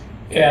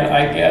 And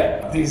I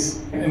get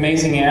these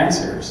amazing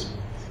answers.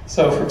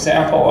 So for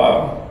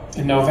example,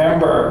 in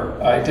November,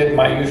 I did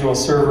my usual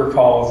server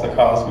call with the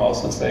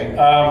cosmos and saying,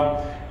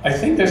 I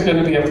think there's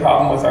going to be a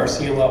problem with our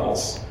sea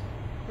levels.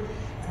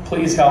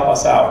 Please help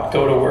us out,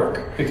 go to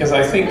work. Because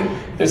I think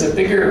there's a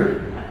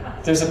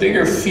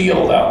bigger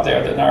field out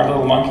there than our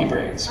little monkey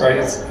brains, right?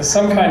 It's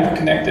some kind of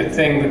connected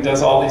thing that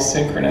does all these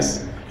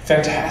synchronous,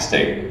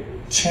 fantastic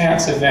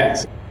chance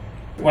events.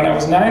 When I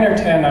was 9 or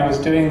 10, I was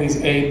doing these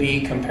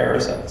A-B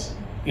comparisons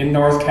in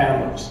North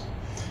Kamloops.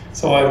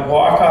 So I'd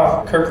walk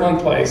off Kirkland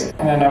Place,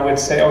 and then I would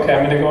say, okay,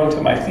 I'm going to go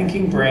into my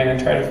thinking brain and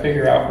try to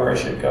figure out where I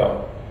should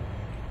go.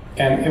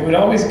 And it would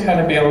always kind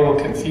of be a little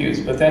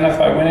confused, but then if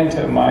I went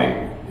into my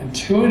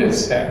intuitive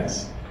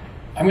sense,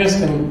 I'm just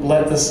going to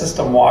let the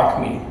system walk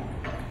me.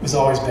 It was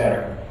always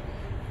better.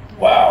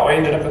 Wow, I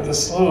ended up at the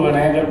slough, and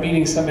I ended up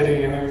meeting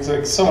somebody, and it was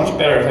like so much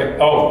better. It's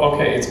like, oh,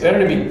 okay, it's better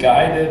to be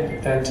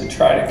guided than to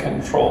try to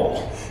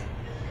control.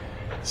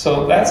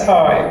 So that's how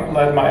I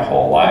led my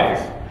whole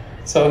life.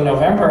 So in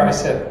November, I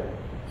said,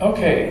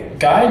 okay,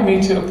 guide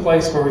me to a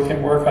place where we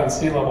can work on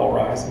sea level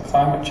rise and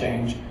climate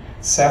change.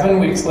 7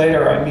 weeks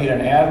later, I meet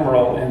an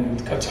admiral in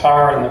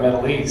Qatar in the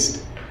Middle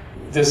East.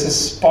 This is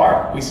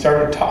spark. We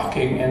started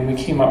talking, and we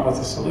came up with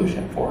a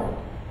solution for it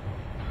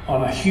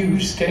on a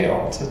huge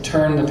scale to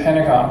turn the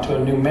Pentagon to a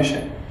new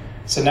mission.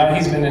 So now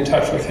he's been in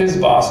touch with his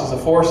boss as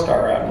a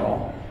 4-star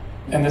admiral.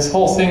 And this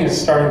whole thing is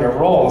starting to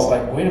roll. It's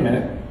like, wait a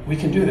minute, we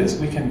can do this.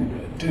 We can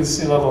do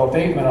sea level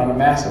abatement on a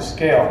massive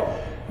scale.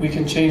 We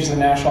can change the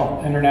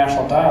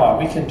international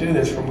dialogue. We can do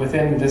this from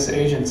within this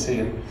agency.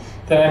 And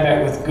then I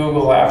met with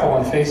Google, Apple,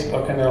 and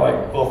Facebook, and they're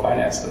like, we'll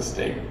finance this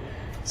state.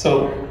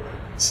 So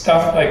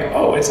stuff like,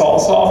 oh, it's all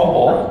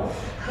solvable,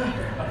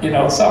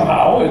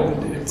 somehow.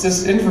 It's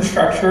just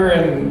infrastructure,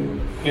 and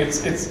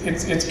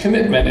it's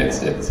commitment,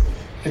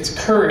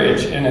 it's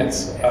courage, and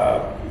it's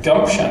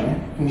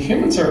gumption. And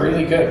humans are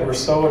really good. We're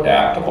so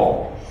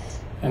adaptable.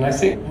 And I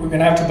think we're going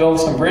to have to build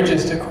some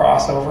bridges to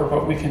cross over,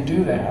 but we can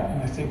do that.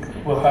 And I think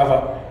we'll have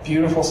a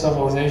beautiful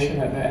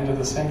civilization at the end of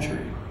the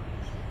century.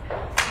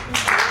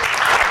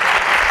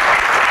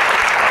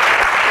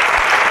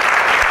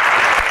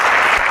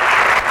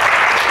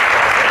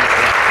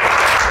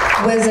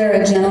 Was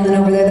there a gentleman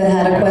over there that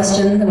had a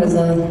question? There was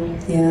a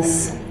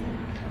yes.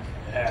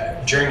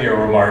 During your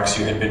remarks,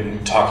 you had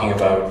been talking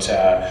about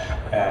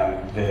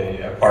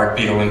the bark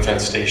beetle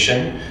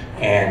infestation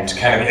and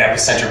kind of the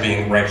epicenter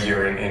being right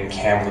here in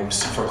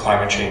Kamloops for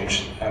climate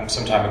change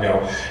some time ago.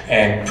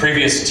 And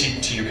previous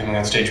to you coming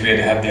on stage, we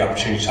had the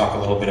opportunity to talk a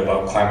little bit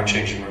about climate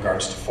change in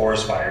regards to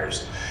forest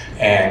fires,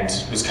 and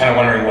was kind of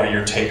wondering what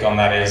your take on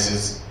that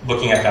is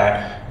looking at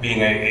that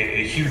being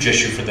a huge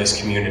issue for this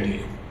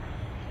community.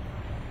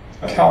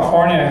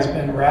 California has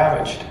been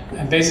ravaged,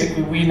 and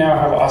basically we now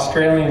have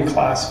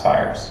Australian-class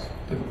fires.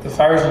 The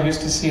fires we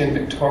used to see in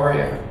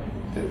Victoria,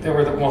 they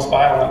were the most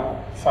violent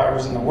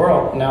fires in the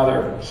world. Now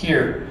they're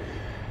here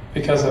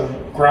because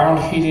of ground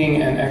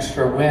heating and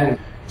extra wind.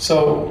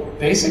 So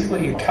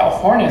basically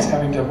California is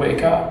having to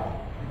wake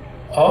up.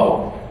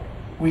 Oh,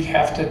 we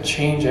have to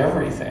change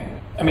everything.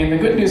 I mean, the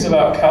good news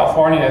about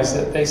California is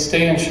that they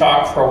stay in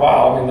shock for a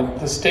while. I mean,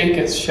 the state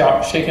gets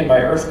shaken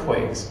by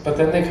earthquakes, but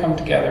then they come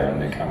together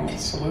and they come with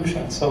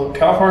solutions. So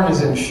California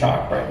is in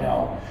shock right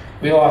now.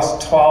 We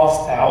lost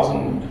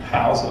 12,000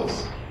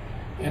 houses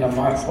in a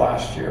month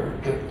last year,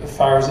 the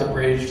fires that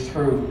raged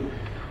through.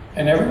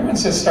 And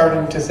everyone's just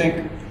starting to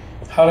think,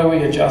 how do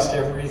we adjust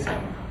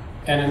everything?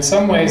 And in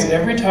some ways,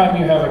 every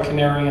time you have a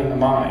canary in the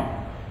mine,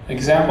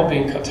 example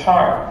being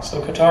Qatar.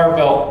 So Qatar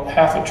built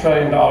 $500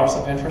 billion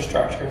of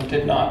infrastructure and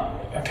did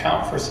not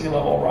account for sea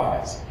level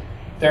rise.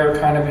 They're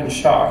kind of in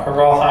shock. Her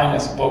Royal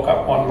Highness woke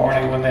up one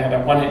morning when they had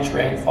a 1-inch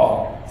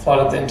rainfall,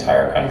 flooded the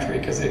entire country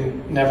because they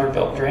never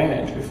built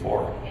drainage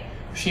before.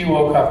 She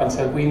woke up and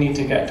said, we need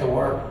to get to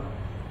work.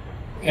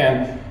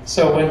 And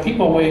so when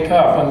people wake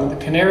up, when the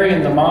canary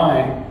in the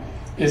mine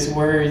is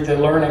where the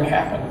learning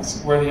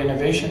happens, where the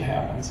innovation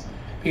happens.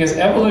 Because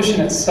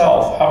evolution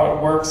itself, how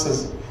it works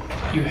is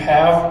you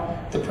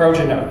have the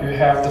progenote, you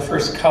have the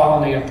first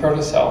colony of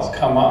protocells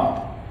come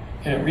up,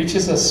 and it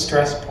reaches a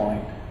stress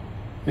point.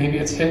 Maybe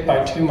it's hit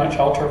by too much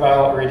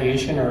ultraviolet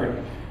radiation,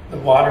 or the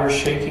water is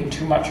shaking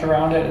too much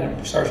around it and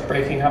it starts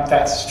breaking up.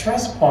 That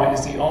stress point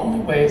is the only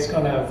way it's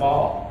going to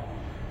evolve.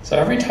 So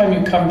every time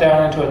you come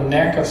down into a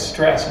neck of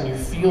stress and you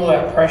feel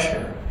that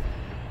pressure,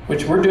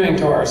 which we're doing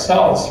to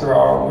ourselves through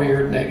our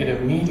weird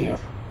negative medium,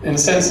 in a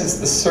sense it's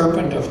the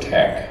serpent of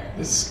tech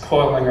that's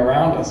coiling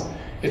around us.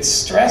 It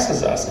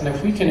stresses us, and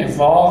if we can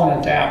evolve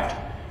and adapt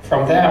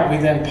from that, we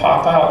then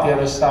pop out the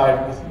other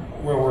side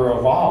where we're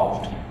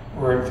evolved,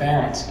 we're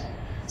advanced.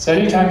 So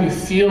anytime you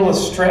feel a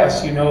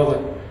stress, you know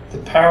that the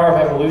power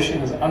of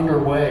evolution is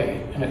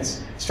underway, and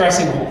it's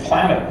stressing the whole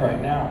planet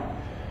right now.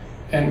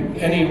 And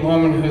any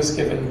woman who's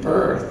given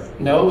birth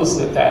knows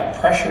that that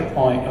pressure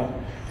point of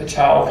the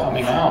child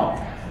coming out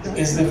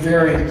is the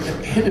very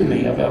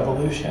epitome of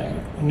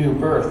evolution, new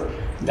birth.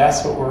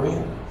 That's what we're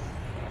in.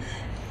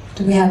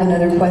 Do we have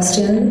another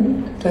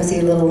question? Do I see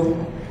a little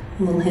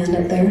hand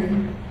up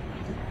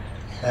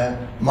there?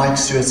 Mike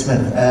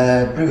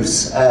Stewart-Smith.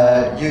 Bruce,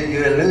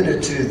 you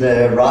alluded to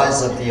the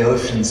rise of the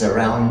oceans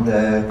around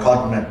the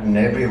continent and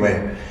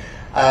everywhere.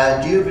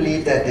 Do you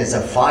believe that there's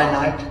a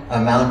finite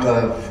amount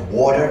of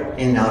water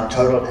in our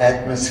total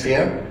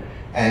atmosphere?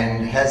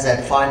 And has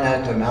that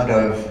finite amount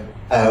of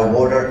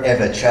water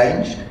ever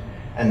changed?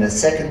 And the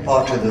second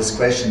part of this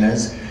question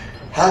is,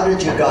 how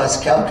did you guys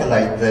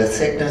calculate the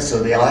thickness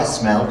or the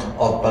ice melt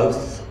of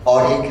both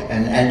Arctic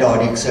and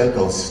Antarctic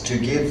circles to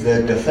give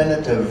the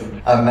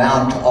definitive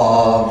amount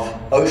of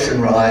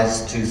ocean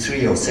rise to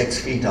 3 or 6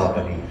 feet, I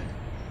believe?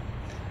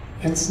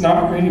 It's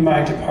not really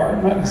my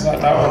department. It's not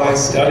what I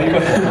study,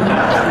 but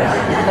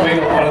we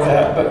read a lot of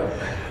that.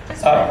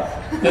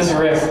 But this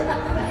riff.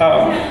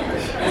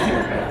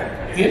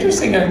 The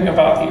interesting thing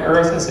about the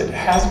Earth is it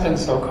has been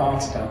so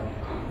constant.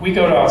 We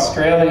go to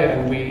Australia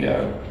and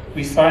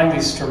we find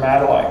these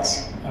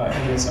stromatolites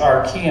in this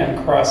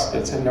Archean crust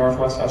that's in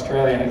northwest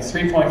Australia, and it's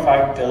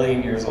 3.5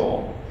 billion years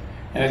old.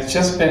 And it's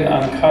just been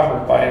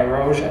uncovered by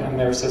erosion, and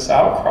there's this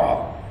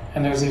outcrop,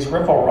 and there's these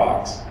ripple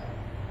rocks.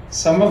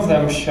 Some of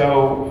them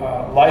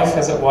show life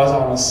as it was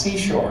on the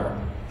seashore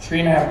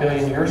 3.5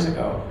 billion years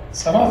ago.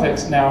 Some of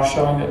it's now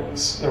showing that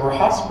there were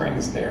hot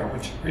springs there,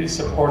 which really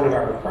supported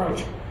our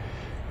approach.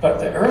 But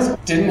the Earth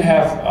didn't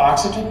have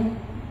oxygen.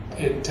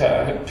 It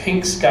had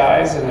pink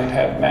skies, and it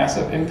had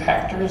massive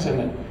impactors,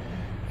 and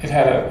it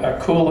had a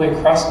cooling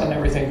crust and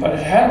everything, but it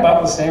had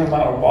about the same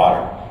amount of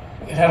water.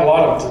 It had a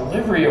lot of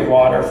delivery of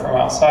water from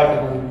outside,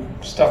 but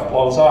then stuff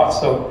blows off.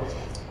 So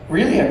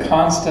really a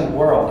constant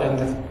world. And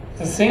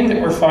the thing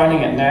that we're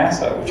finding at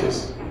NASA, which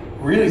is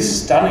really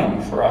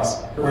stunning for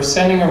us, we're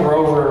sending a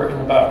rover in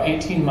about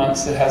 18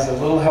 months that has a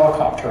little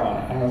helicopter on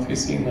it. I don't know if you've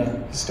seen the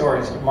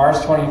stories.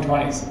 Mars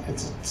 2020, it's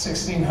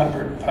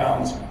 1,600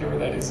 pounds, whatever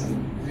that is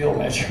in real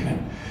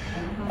measurement.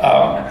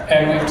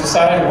 And we've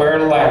decided where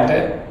to land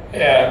it,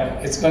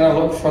 and it's going to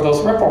look for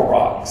those ripple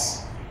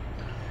rocks.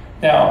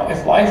 Now,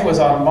 if life was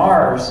on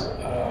Mars,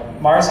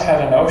 Mars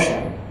had an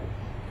ocean,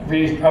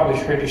 really probably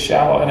pretty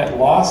shallow, and it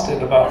lost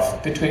it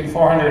about between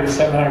 400 and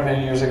 700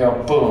 million years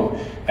ago. Boom.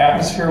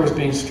 Atmosphere was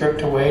being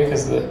stripped away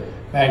because the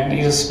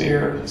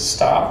magnetosphere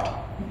stopped.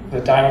 The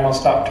dynamo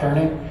stopped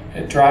turning.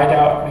 It dried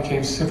out,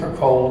 became super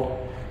cold,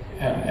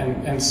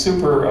 and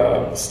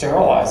super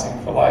sterilizing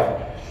for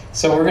life.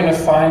 So we're going to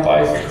find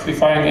life. If we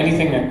find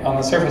anything on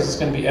the surface, it's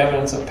going to be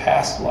evidence of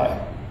past life.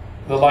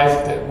 The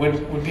life that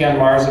would be on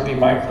Mars would be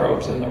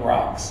microbes in the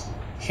rocks,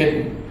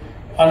 hidden,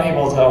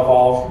 unable to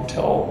evolve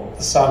until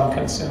the sun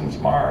consumes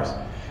Mars.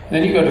 And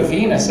then you go to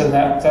Venus, and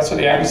that's where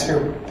the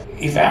atmosphere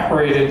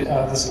evaporated.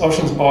 This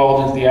ocean's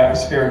boiled into the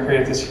atmosphere and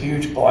created this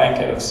huge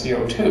blanket of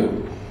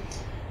CO2.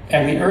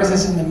 And the Earth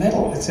is in the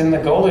middle. It's in the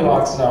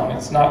Goldilocks zone.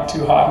 It's not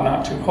too hot,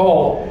 not too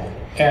cold.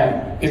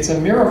 And it's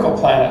a miracle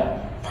planet,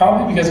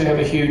 probably because we have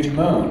a huge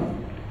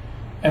moon.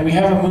 And we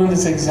have a moon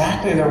that's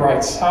exactly the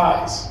right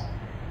size.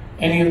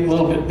 Any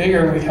little bit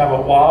bigger, we'd have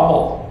a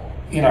wobble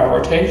in our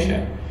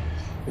rotation.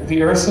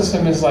 The Earth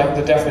system is like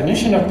the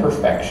definition of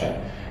perfection,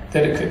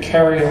 that it could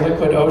carry a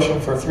liquid ocean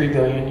for 3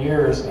 billion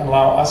years and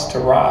allow us to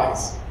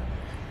rise.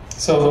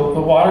 So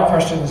the water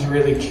question is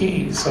really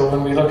key. So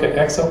when we look at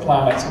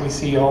exoplanets, we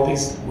see all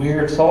these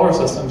weird solar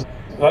systems.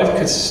 Life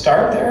could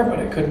start there, but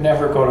it could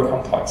never go to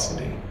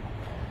complexity.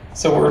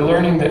 So we're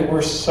learning that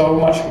we're so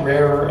much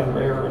rarer and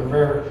rarer and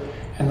rarer.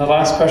 And the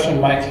last question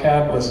Mike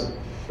had was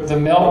the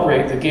melt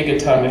rate, the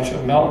gigatonnage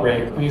of melt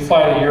rate. When you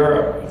fly to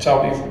Europe, which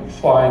I'll be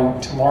flying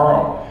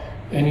tomorrow,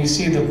 and you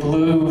see the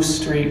blue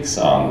streaks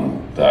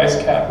on the ice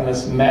cap and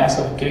this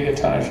massive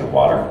gigatonnage of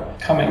water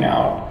coming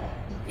out,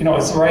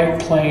 it's right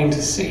plain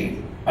to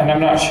see. And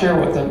I'm not sure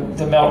what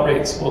the melt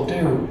rates will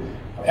do.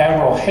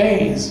 Admiral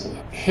Hayes,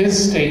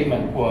 his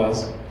statement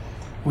was,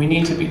 we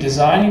need to be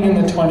designing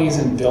in the 20s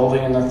and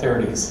building in the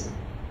 30s.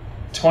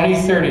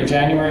 2030,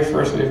 January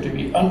 1st, we have to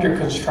be under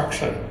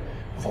construction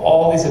of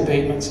all these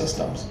abatement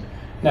systems.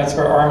 And that's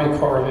where Army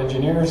Corps of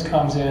Engineers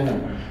comes in,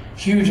 and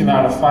huge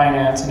amount of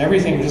finance and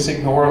everything. Just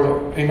ignore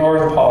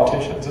the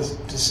politicians,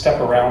 just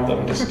step around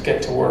them, just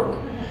get to work.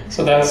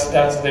 So that's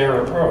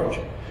their approach.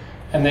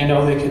 And they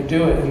know they can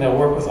do it, and they'll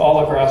work with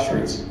all the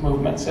grassroots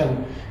movements,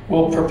 and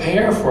we'll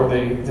prepare for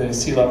the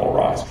sea level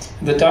rise.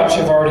 The Dutch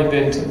have already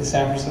been to the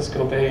San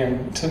Francisco Bay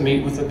and to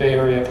meet with the Bay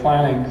Area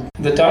planning.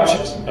 The Dutch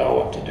just know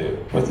what to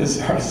do with this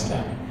sort of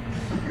stuff.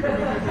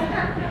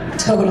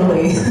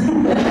 Totally.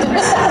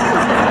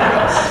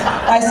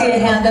 I see a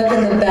hand up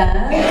in the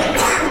back.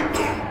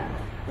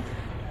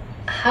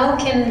 How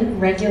can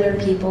regular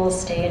people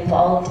stay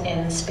involved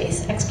in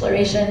space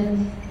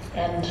exploration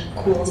and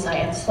cool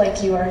science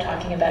like you are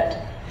talking about?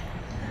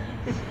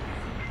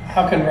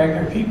 How can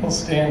regular people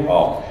stay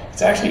involved?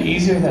 It's actually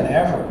easier than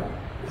ever.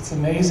 It's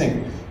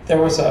amazing. There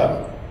was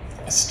a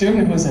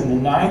student who was in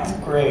the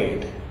 9th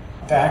grade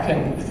back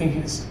in, I think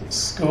his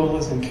school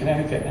is in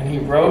Connecticut, and he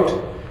wrote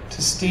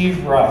to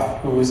Steve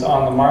Ruff, who was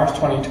on the Mars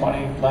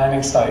 2020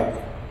 landing site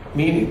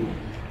meeting,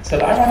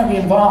 said, I want to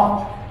be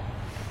involved.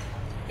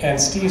 And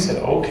Steve said,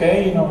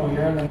 okay,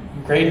 you're in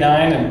grade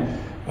 9, and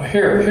well,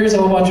 here's a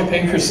whole bunch of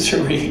papers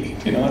to read.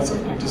 That's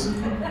what you just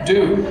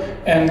do.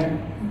 And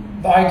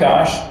by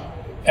gosh,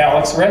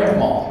 Alex read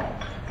them all.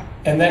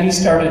 And then he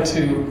started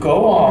to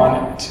go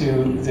on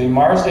to the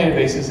Mars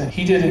databases, and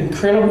he did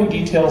incredibly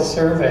detailed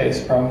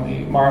surveys from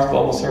the Mars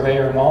Global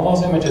Surveyor and all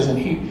those images, and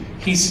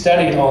he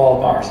studied all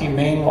of Mars. He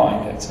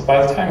mainlined it. So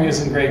by the time he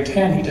was in grade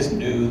 10, he just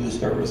knew the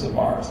surface of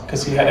Mars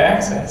because he had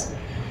access.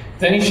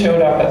 Then he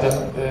showed up at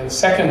the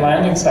second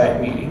landing site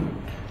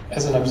meeting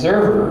as an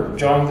observer,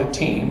 joined the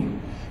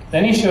team.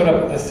 Then he showed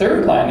up at the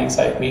third landing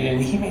site meeting,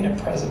 and he made a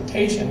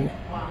presentation.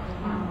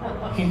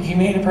 He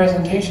made a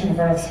presentation in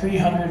front of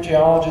 300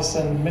 geologists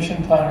and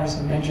mission planners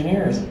and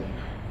engineers,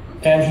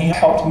 and he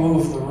helped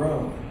move the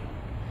room.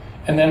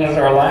 And then at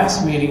our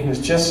last meeting, he was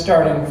just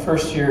starting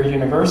first year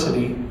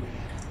university,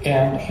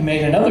 and he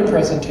made another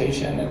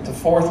presentation at the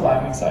 4th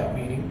landing site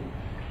meeting.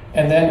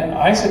 And then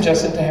I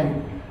suggested to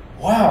him,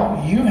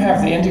 wow, you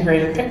have the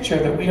integrated picture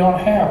that we don't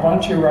have. Why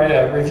don't you write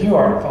a review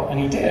article? And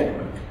he did.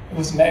 It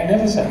was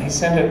magnificent. He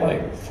sent it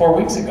like 4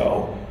 weeks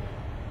ago,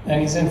 and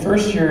he's in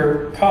first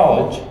year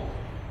college.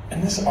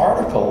 And this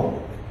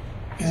article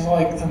is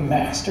like the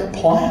master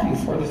plan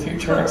for the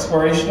future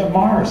exploration of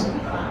Mars.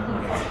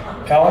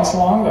 Alex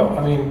Longo,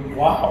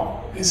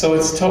 wow. So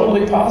it's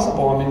totally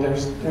possible.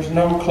 There's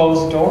no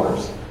closed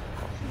doors.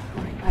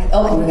 We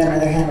got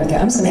another hand right there.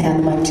 I'm just going to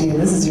hand the mic to you.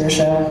 This is your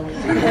show.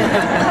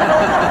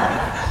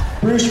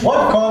 Bruce,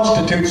 what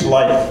constitutes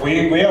life?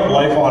 We have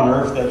life on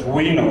Earth as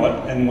we know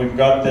it, and we've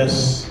got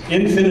this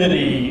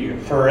infinity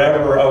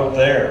forever out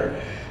there.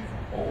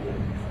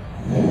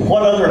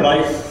 What other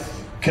life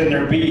can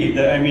there be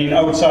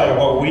outside of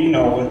what we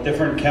know with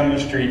different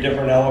chemistry,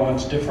 different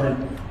elements,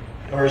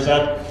 or is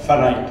that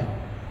finite?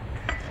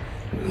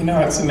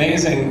 It's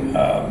amazing.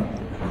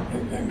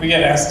 We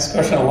get asked this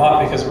question a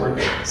lot because we're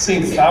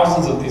seeing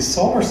thousands of these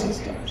solar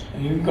systems.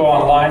 And you can go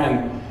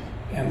online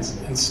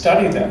and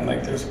study them.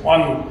 Like there's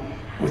one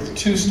with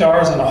 2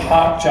 stars and a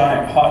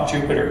giant hot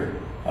Jupiter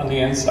on the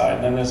inside.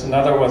 And then there's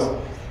another with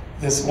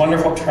this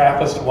wonderful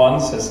TRAPPIST-1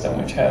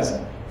 system, which has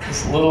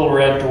this little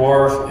red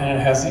dwarf, and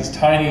it has these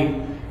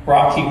tiny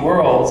rocky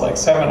worlds, like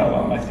 7 of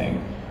them, I think.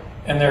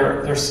 And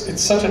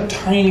it's such a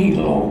tiny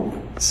little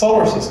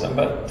solar system,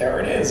 but there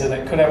it is, and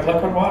it could have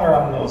liquid water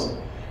on those.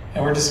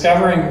 And we're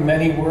discovering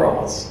many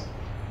worlds.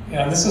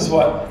 This is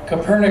what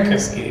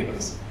Copernicus gave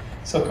us.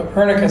 So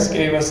Copernicus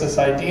gave us this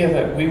idea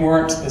that we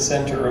weren't the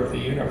center of the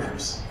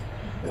universe.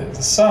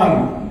 The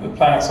sun, the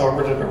planets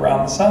orbited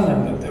around the sun,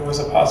 and that there was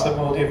a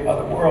possibility of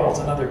other worlds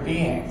and other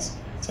beings.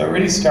 So it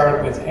really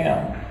started with him.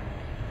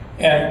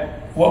 And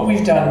what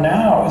we've done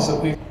now is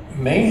that we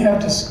may have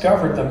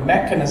discovered the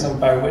mechanism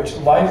by which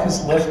life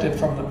is lifted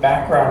from the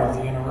background of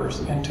the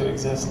universe into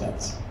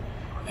existence.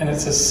 And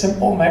it's a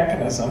simple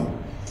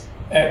mechanism.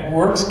 It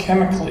works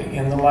chemically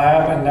in the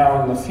lab and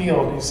now in the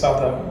field. You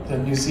saw the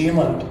New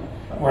Zealand,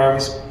 where I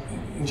was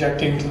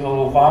injecting to the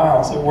little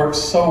vials. It works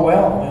so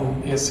well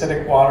in the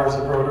acidic waters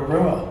of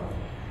Rotorua.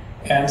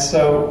 And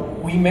so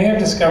we may have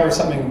discovered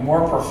something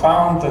more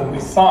profound than we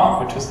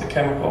thought, which is the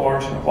chemical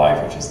origin of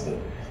life, which is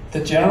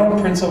the general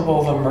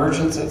principle of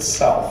emergence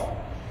itself.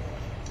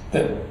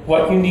 That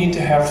what you need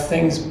to have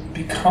things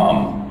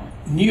become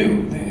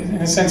new, in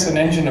a sense an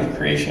engine of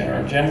creation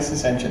or a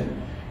Genesis engine,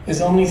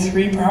 is only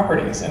 3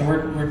 properties. And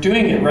we're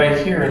doing it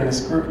right here in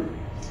this group.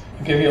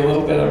 I'll give you a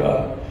little bit of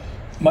a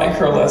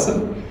micro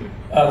lesson.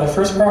 The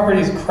first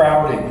property is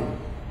crowding.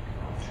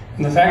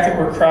 And the fact that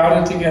we're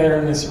crowded together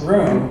in this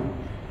room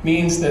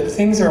means that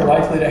things are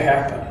likely to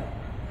happen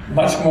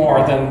much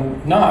more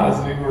than not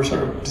if we were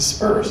sort of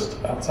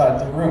dispersed outside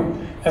the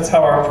room. That's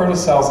how our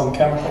protocells and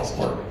chemicals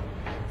work.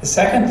 The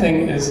second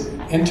thing is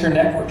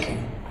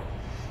internetworking.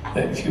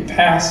 That if you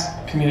pass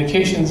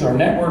communications or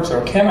networks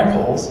or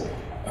chemicals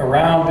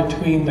around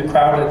between the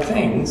crowded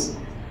things,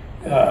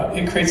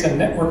 it creates a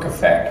network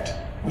effect,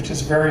 which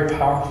is very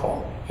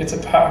powerful. It's an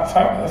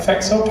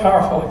effect so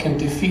powerful it can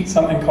defeat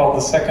something called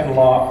the second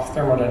law of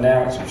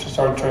thermodynamics, which is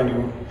sort of trying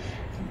to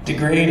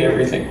degrade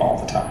everything all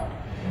the time.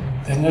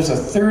 Then there's a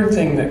third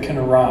thing that can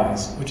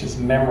arise, which is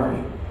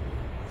memory.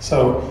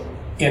 So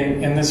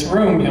in this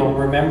room, you'll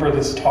remember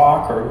this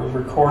talk, or we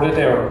recorded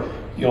it, or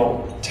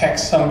you'll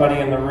text somebody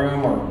in the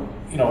room, or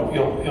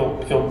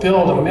you'll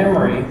build a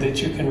memory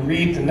that you can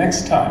read the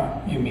next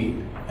time you meet.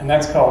 And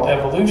that's called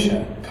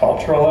evolution,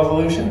 cultural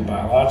evolution,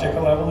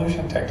 biological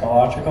evolution,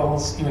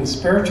 technological, even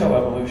spiritual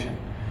evolution.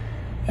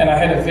 And I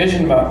had a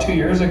vision about 2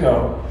 years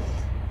ago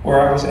where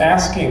I was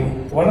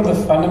asking, what are the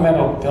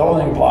fundamental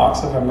building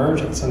blocks of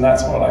emergence? And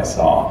that's what I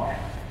saw.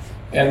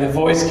 And the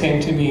voice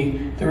came to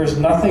me, there is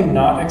nothing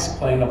not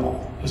explainable.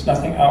 There's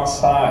nothing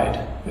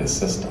outside this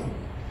system.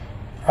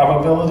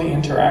 Probability,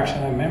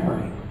 interaction, and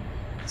memory.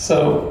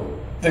 So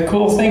the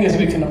cool thing is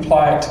we can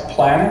apply it to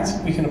planets,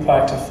 we can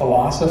apply it to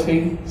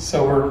philosophy.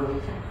 So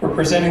we're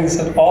presenting this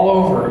all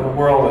over the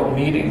world at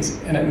meetings,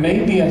 and it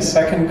may be a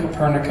second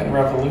Copernican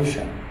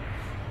revolution.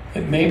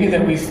 It may be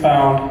that we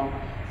found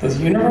this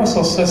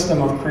universal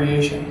system of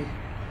creation,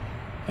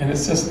 and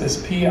it's just this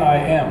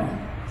PIM.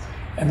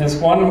 And there's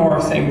one more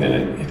thing that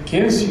it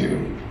gives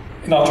you,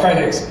 and I'll try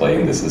to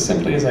explain this as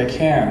simply as I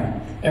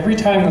can. Every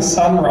time the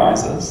sun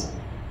rises,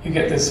 you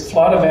get this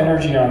flood of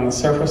energy on the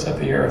surface of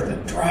the earth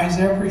that dries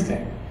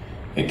everything.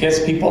 It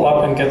gets people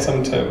up and gets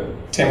them to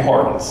Tim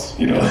Hortons,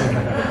 you know.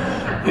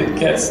 It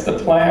gets the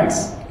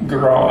plants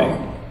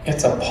growing.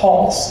 It's a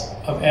pulse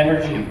of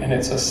energy, and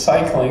it's a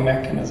cycling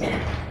mechanism.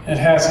 It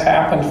has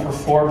happened for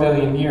 4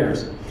 billion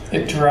years.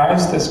 It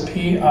drives this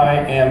PIM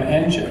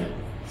engine,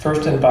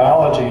 first in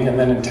biology, and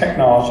then in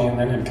technology, and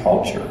then in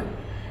culture.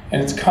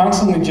 And it's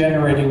constantly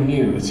generating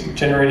new. It's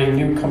generating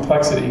new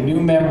complexity, new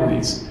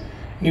memories,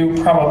 new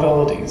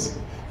probabilities.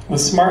 With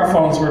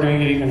smartphones, we're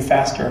doing it even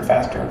faster and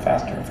faster and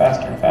faster and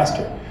faster and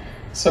faster.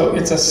 So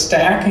it's a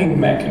stacking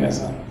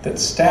mechanism that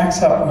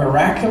stacks up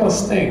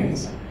miraculous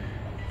things,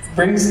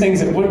 brings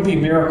things that would be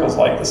miracles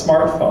like the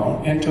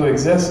smartphone into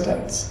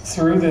existence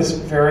through this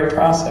very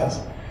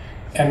process.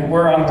 And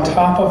we're on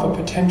top of a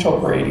potential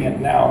gradient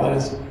now that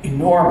is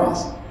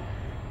enormous.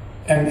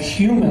 And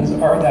humans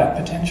are that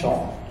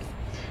potential.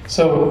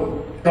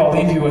 So I'll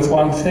leave you with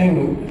one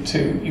thing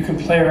you can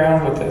play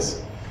around with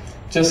this.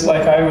 Just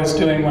like I was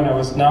doing when I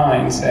was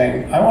 9,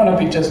 saying, I want to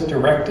be just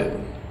directed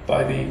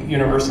by the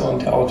universal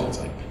intelligence.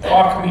 Like,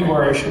 walk me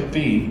where I should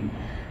be.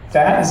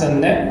 That is a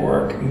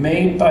network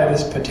made by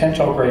this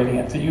potential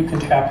gradient that you can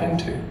tap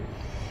into.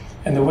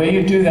 And the way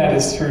you do that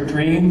is through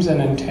dreams and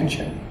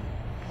intention.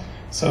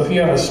 So if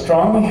you have a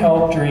strongly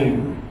held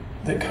dream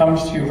that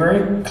comes to you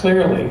very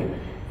clearly,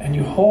 and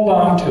you hold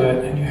on to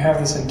it, and you have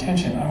this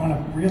intention, I want to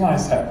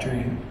realize that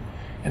dream.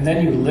 And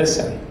then you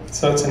listen.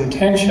 So it's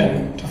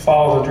intention to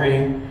follow the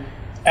dream,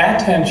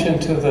 attention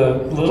to the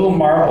little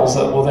marbles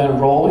that will then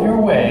roll your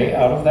way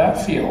out of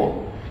that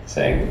field,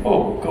 saying,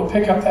 oh, go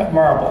pick up that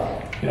marble.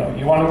 You know,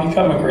 you want to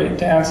become a great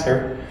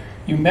dancer.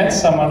 You met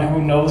someone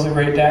who knows a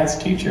great dance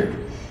teacher.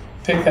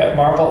 Pick that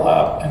marble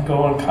up and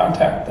go and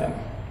contact them.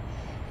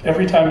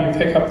 Every time you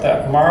pick up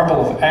that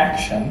marble of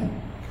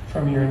action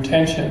from your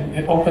intention,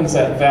 it opens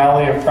that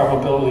valley of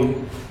probability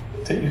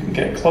that you can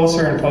get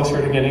closer and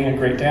closer to getting a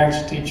great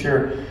dance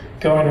teacher,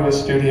 going to a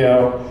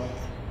studio,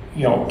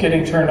 you know,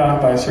 getting turned on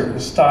by a certain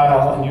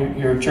style, and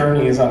your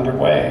journey is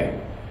underway.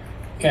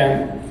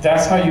 And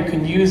that's how you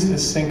can use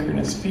this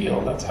synchronous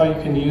field. That's how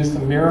you can use the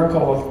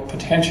miracle of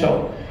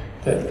potential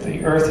that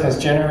the earth has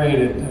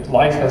generated, that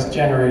life has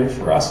generated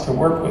for us to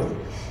work with.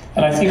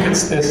 And I think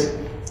it's this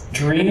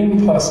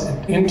dream plus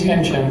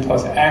intention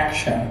plus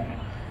action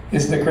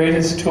is the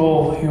greatest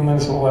tool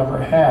humans will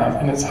ever have.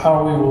 And it's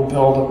how we will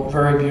build a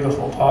very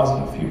beautiful,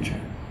 positive future.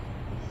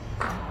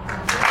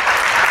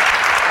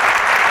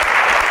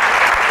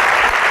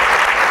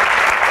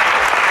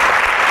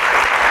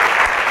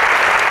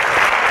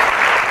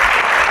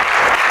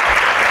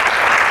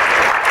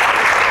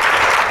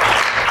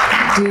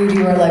 Dude,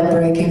 you are like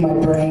breaking my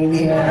brain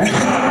here.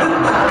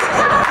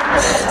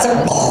 So,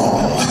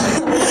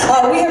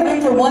 we have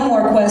room for one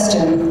more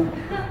question.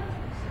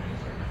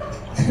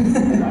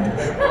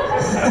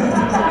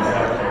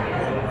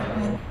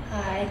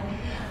 Hi.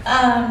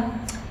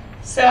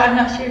 So I'm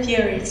not sure if you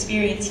ever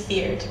experienced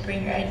fear to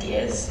bring your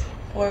ideas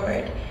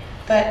forward,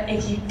 but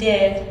if you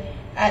did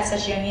at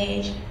such a young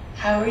age,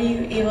 how were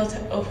you able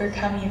to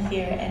overcome your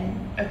fear and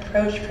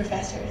approach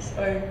professors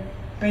or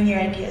bring your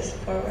ideas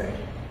forward?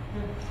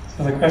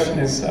 So the question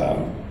is,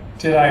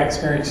 did I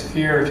experience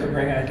fear to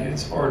bring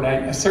ideas forward?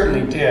 And I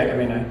certainly did. I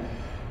mean,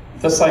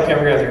 just like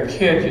every other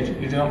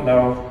kid, you don't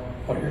know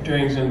what you're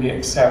doing is going to be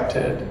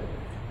accepted.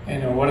 You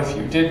know, what if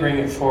you did bring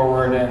it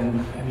forward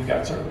and you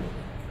got sort of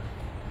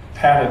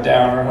patted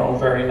down or, oh,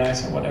 very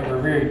nice or whatever,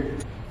 really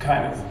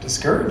kind of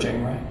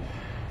discouraging, right?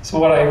 So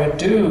what I would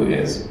do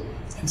is,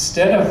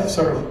 instead of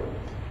sort of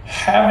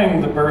having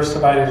the burst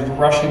of ideas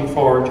rushing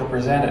forward to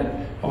present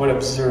it, I would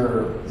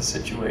observe the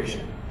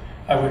situation.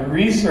 I would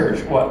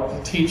research what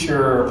the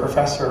teacher or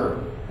professor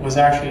was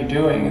actually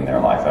doing in their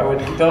life. I would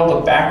build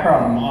a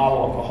background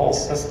model of the whole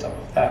system,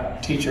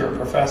 that teacher or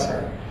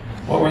professor.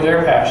 What were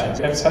their passions,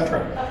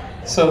 etc.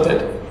 So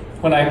that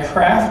when I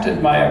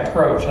crafted my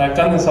approach, and I've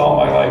done this all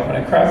my life, when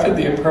I crafted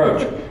the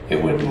approach,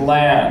 it would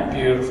land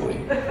beautifully.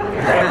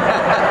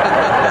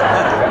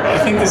 I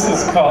think this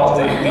is called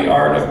the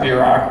art of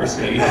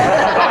bureaucracy.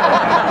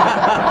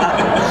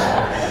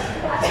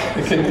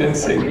 The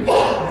convincing.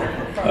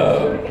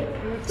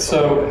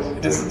 So,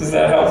 is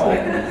that helpful?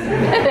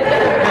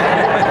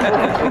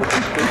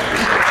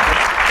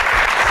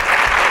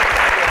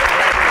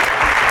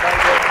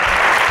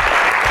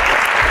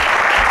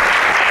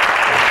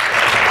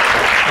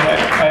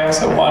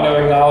 also want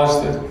to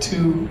acknowledge the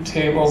 2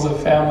 tables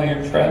of family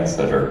and friends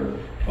that are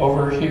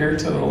over here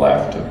to the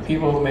left of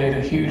people who've made a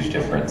huge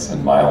difference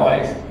in my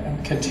life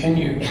and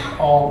continue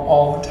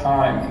all the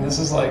time. And this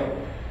is like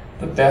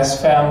the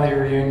best family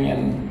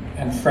reunion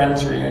and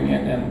friends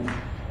reunion, and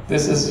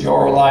this is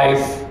your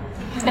life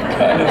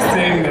kind of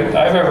thing that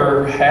I've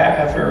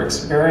ever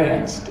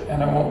experienced,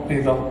 and it won't be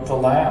the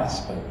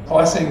last. But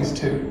blessings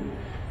to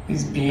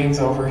these beings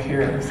over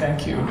here.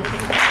 Thank you.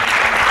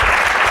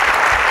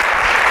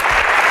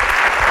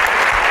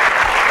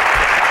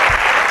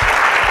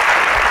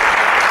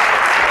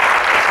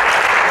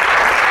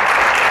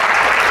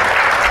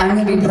 I'm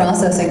going to be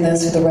processing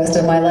this for the rest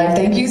of my life.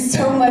 Thank you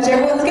so much.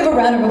 Everyone, let's give a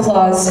round of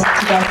applause to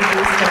Dr.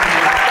 Bruce.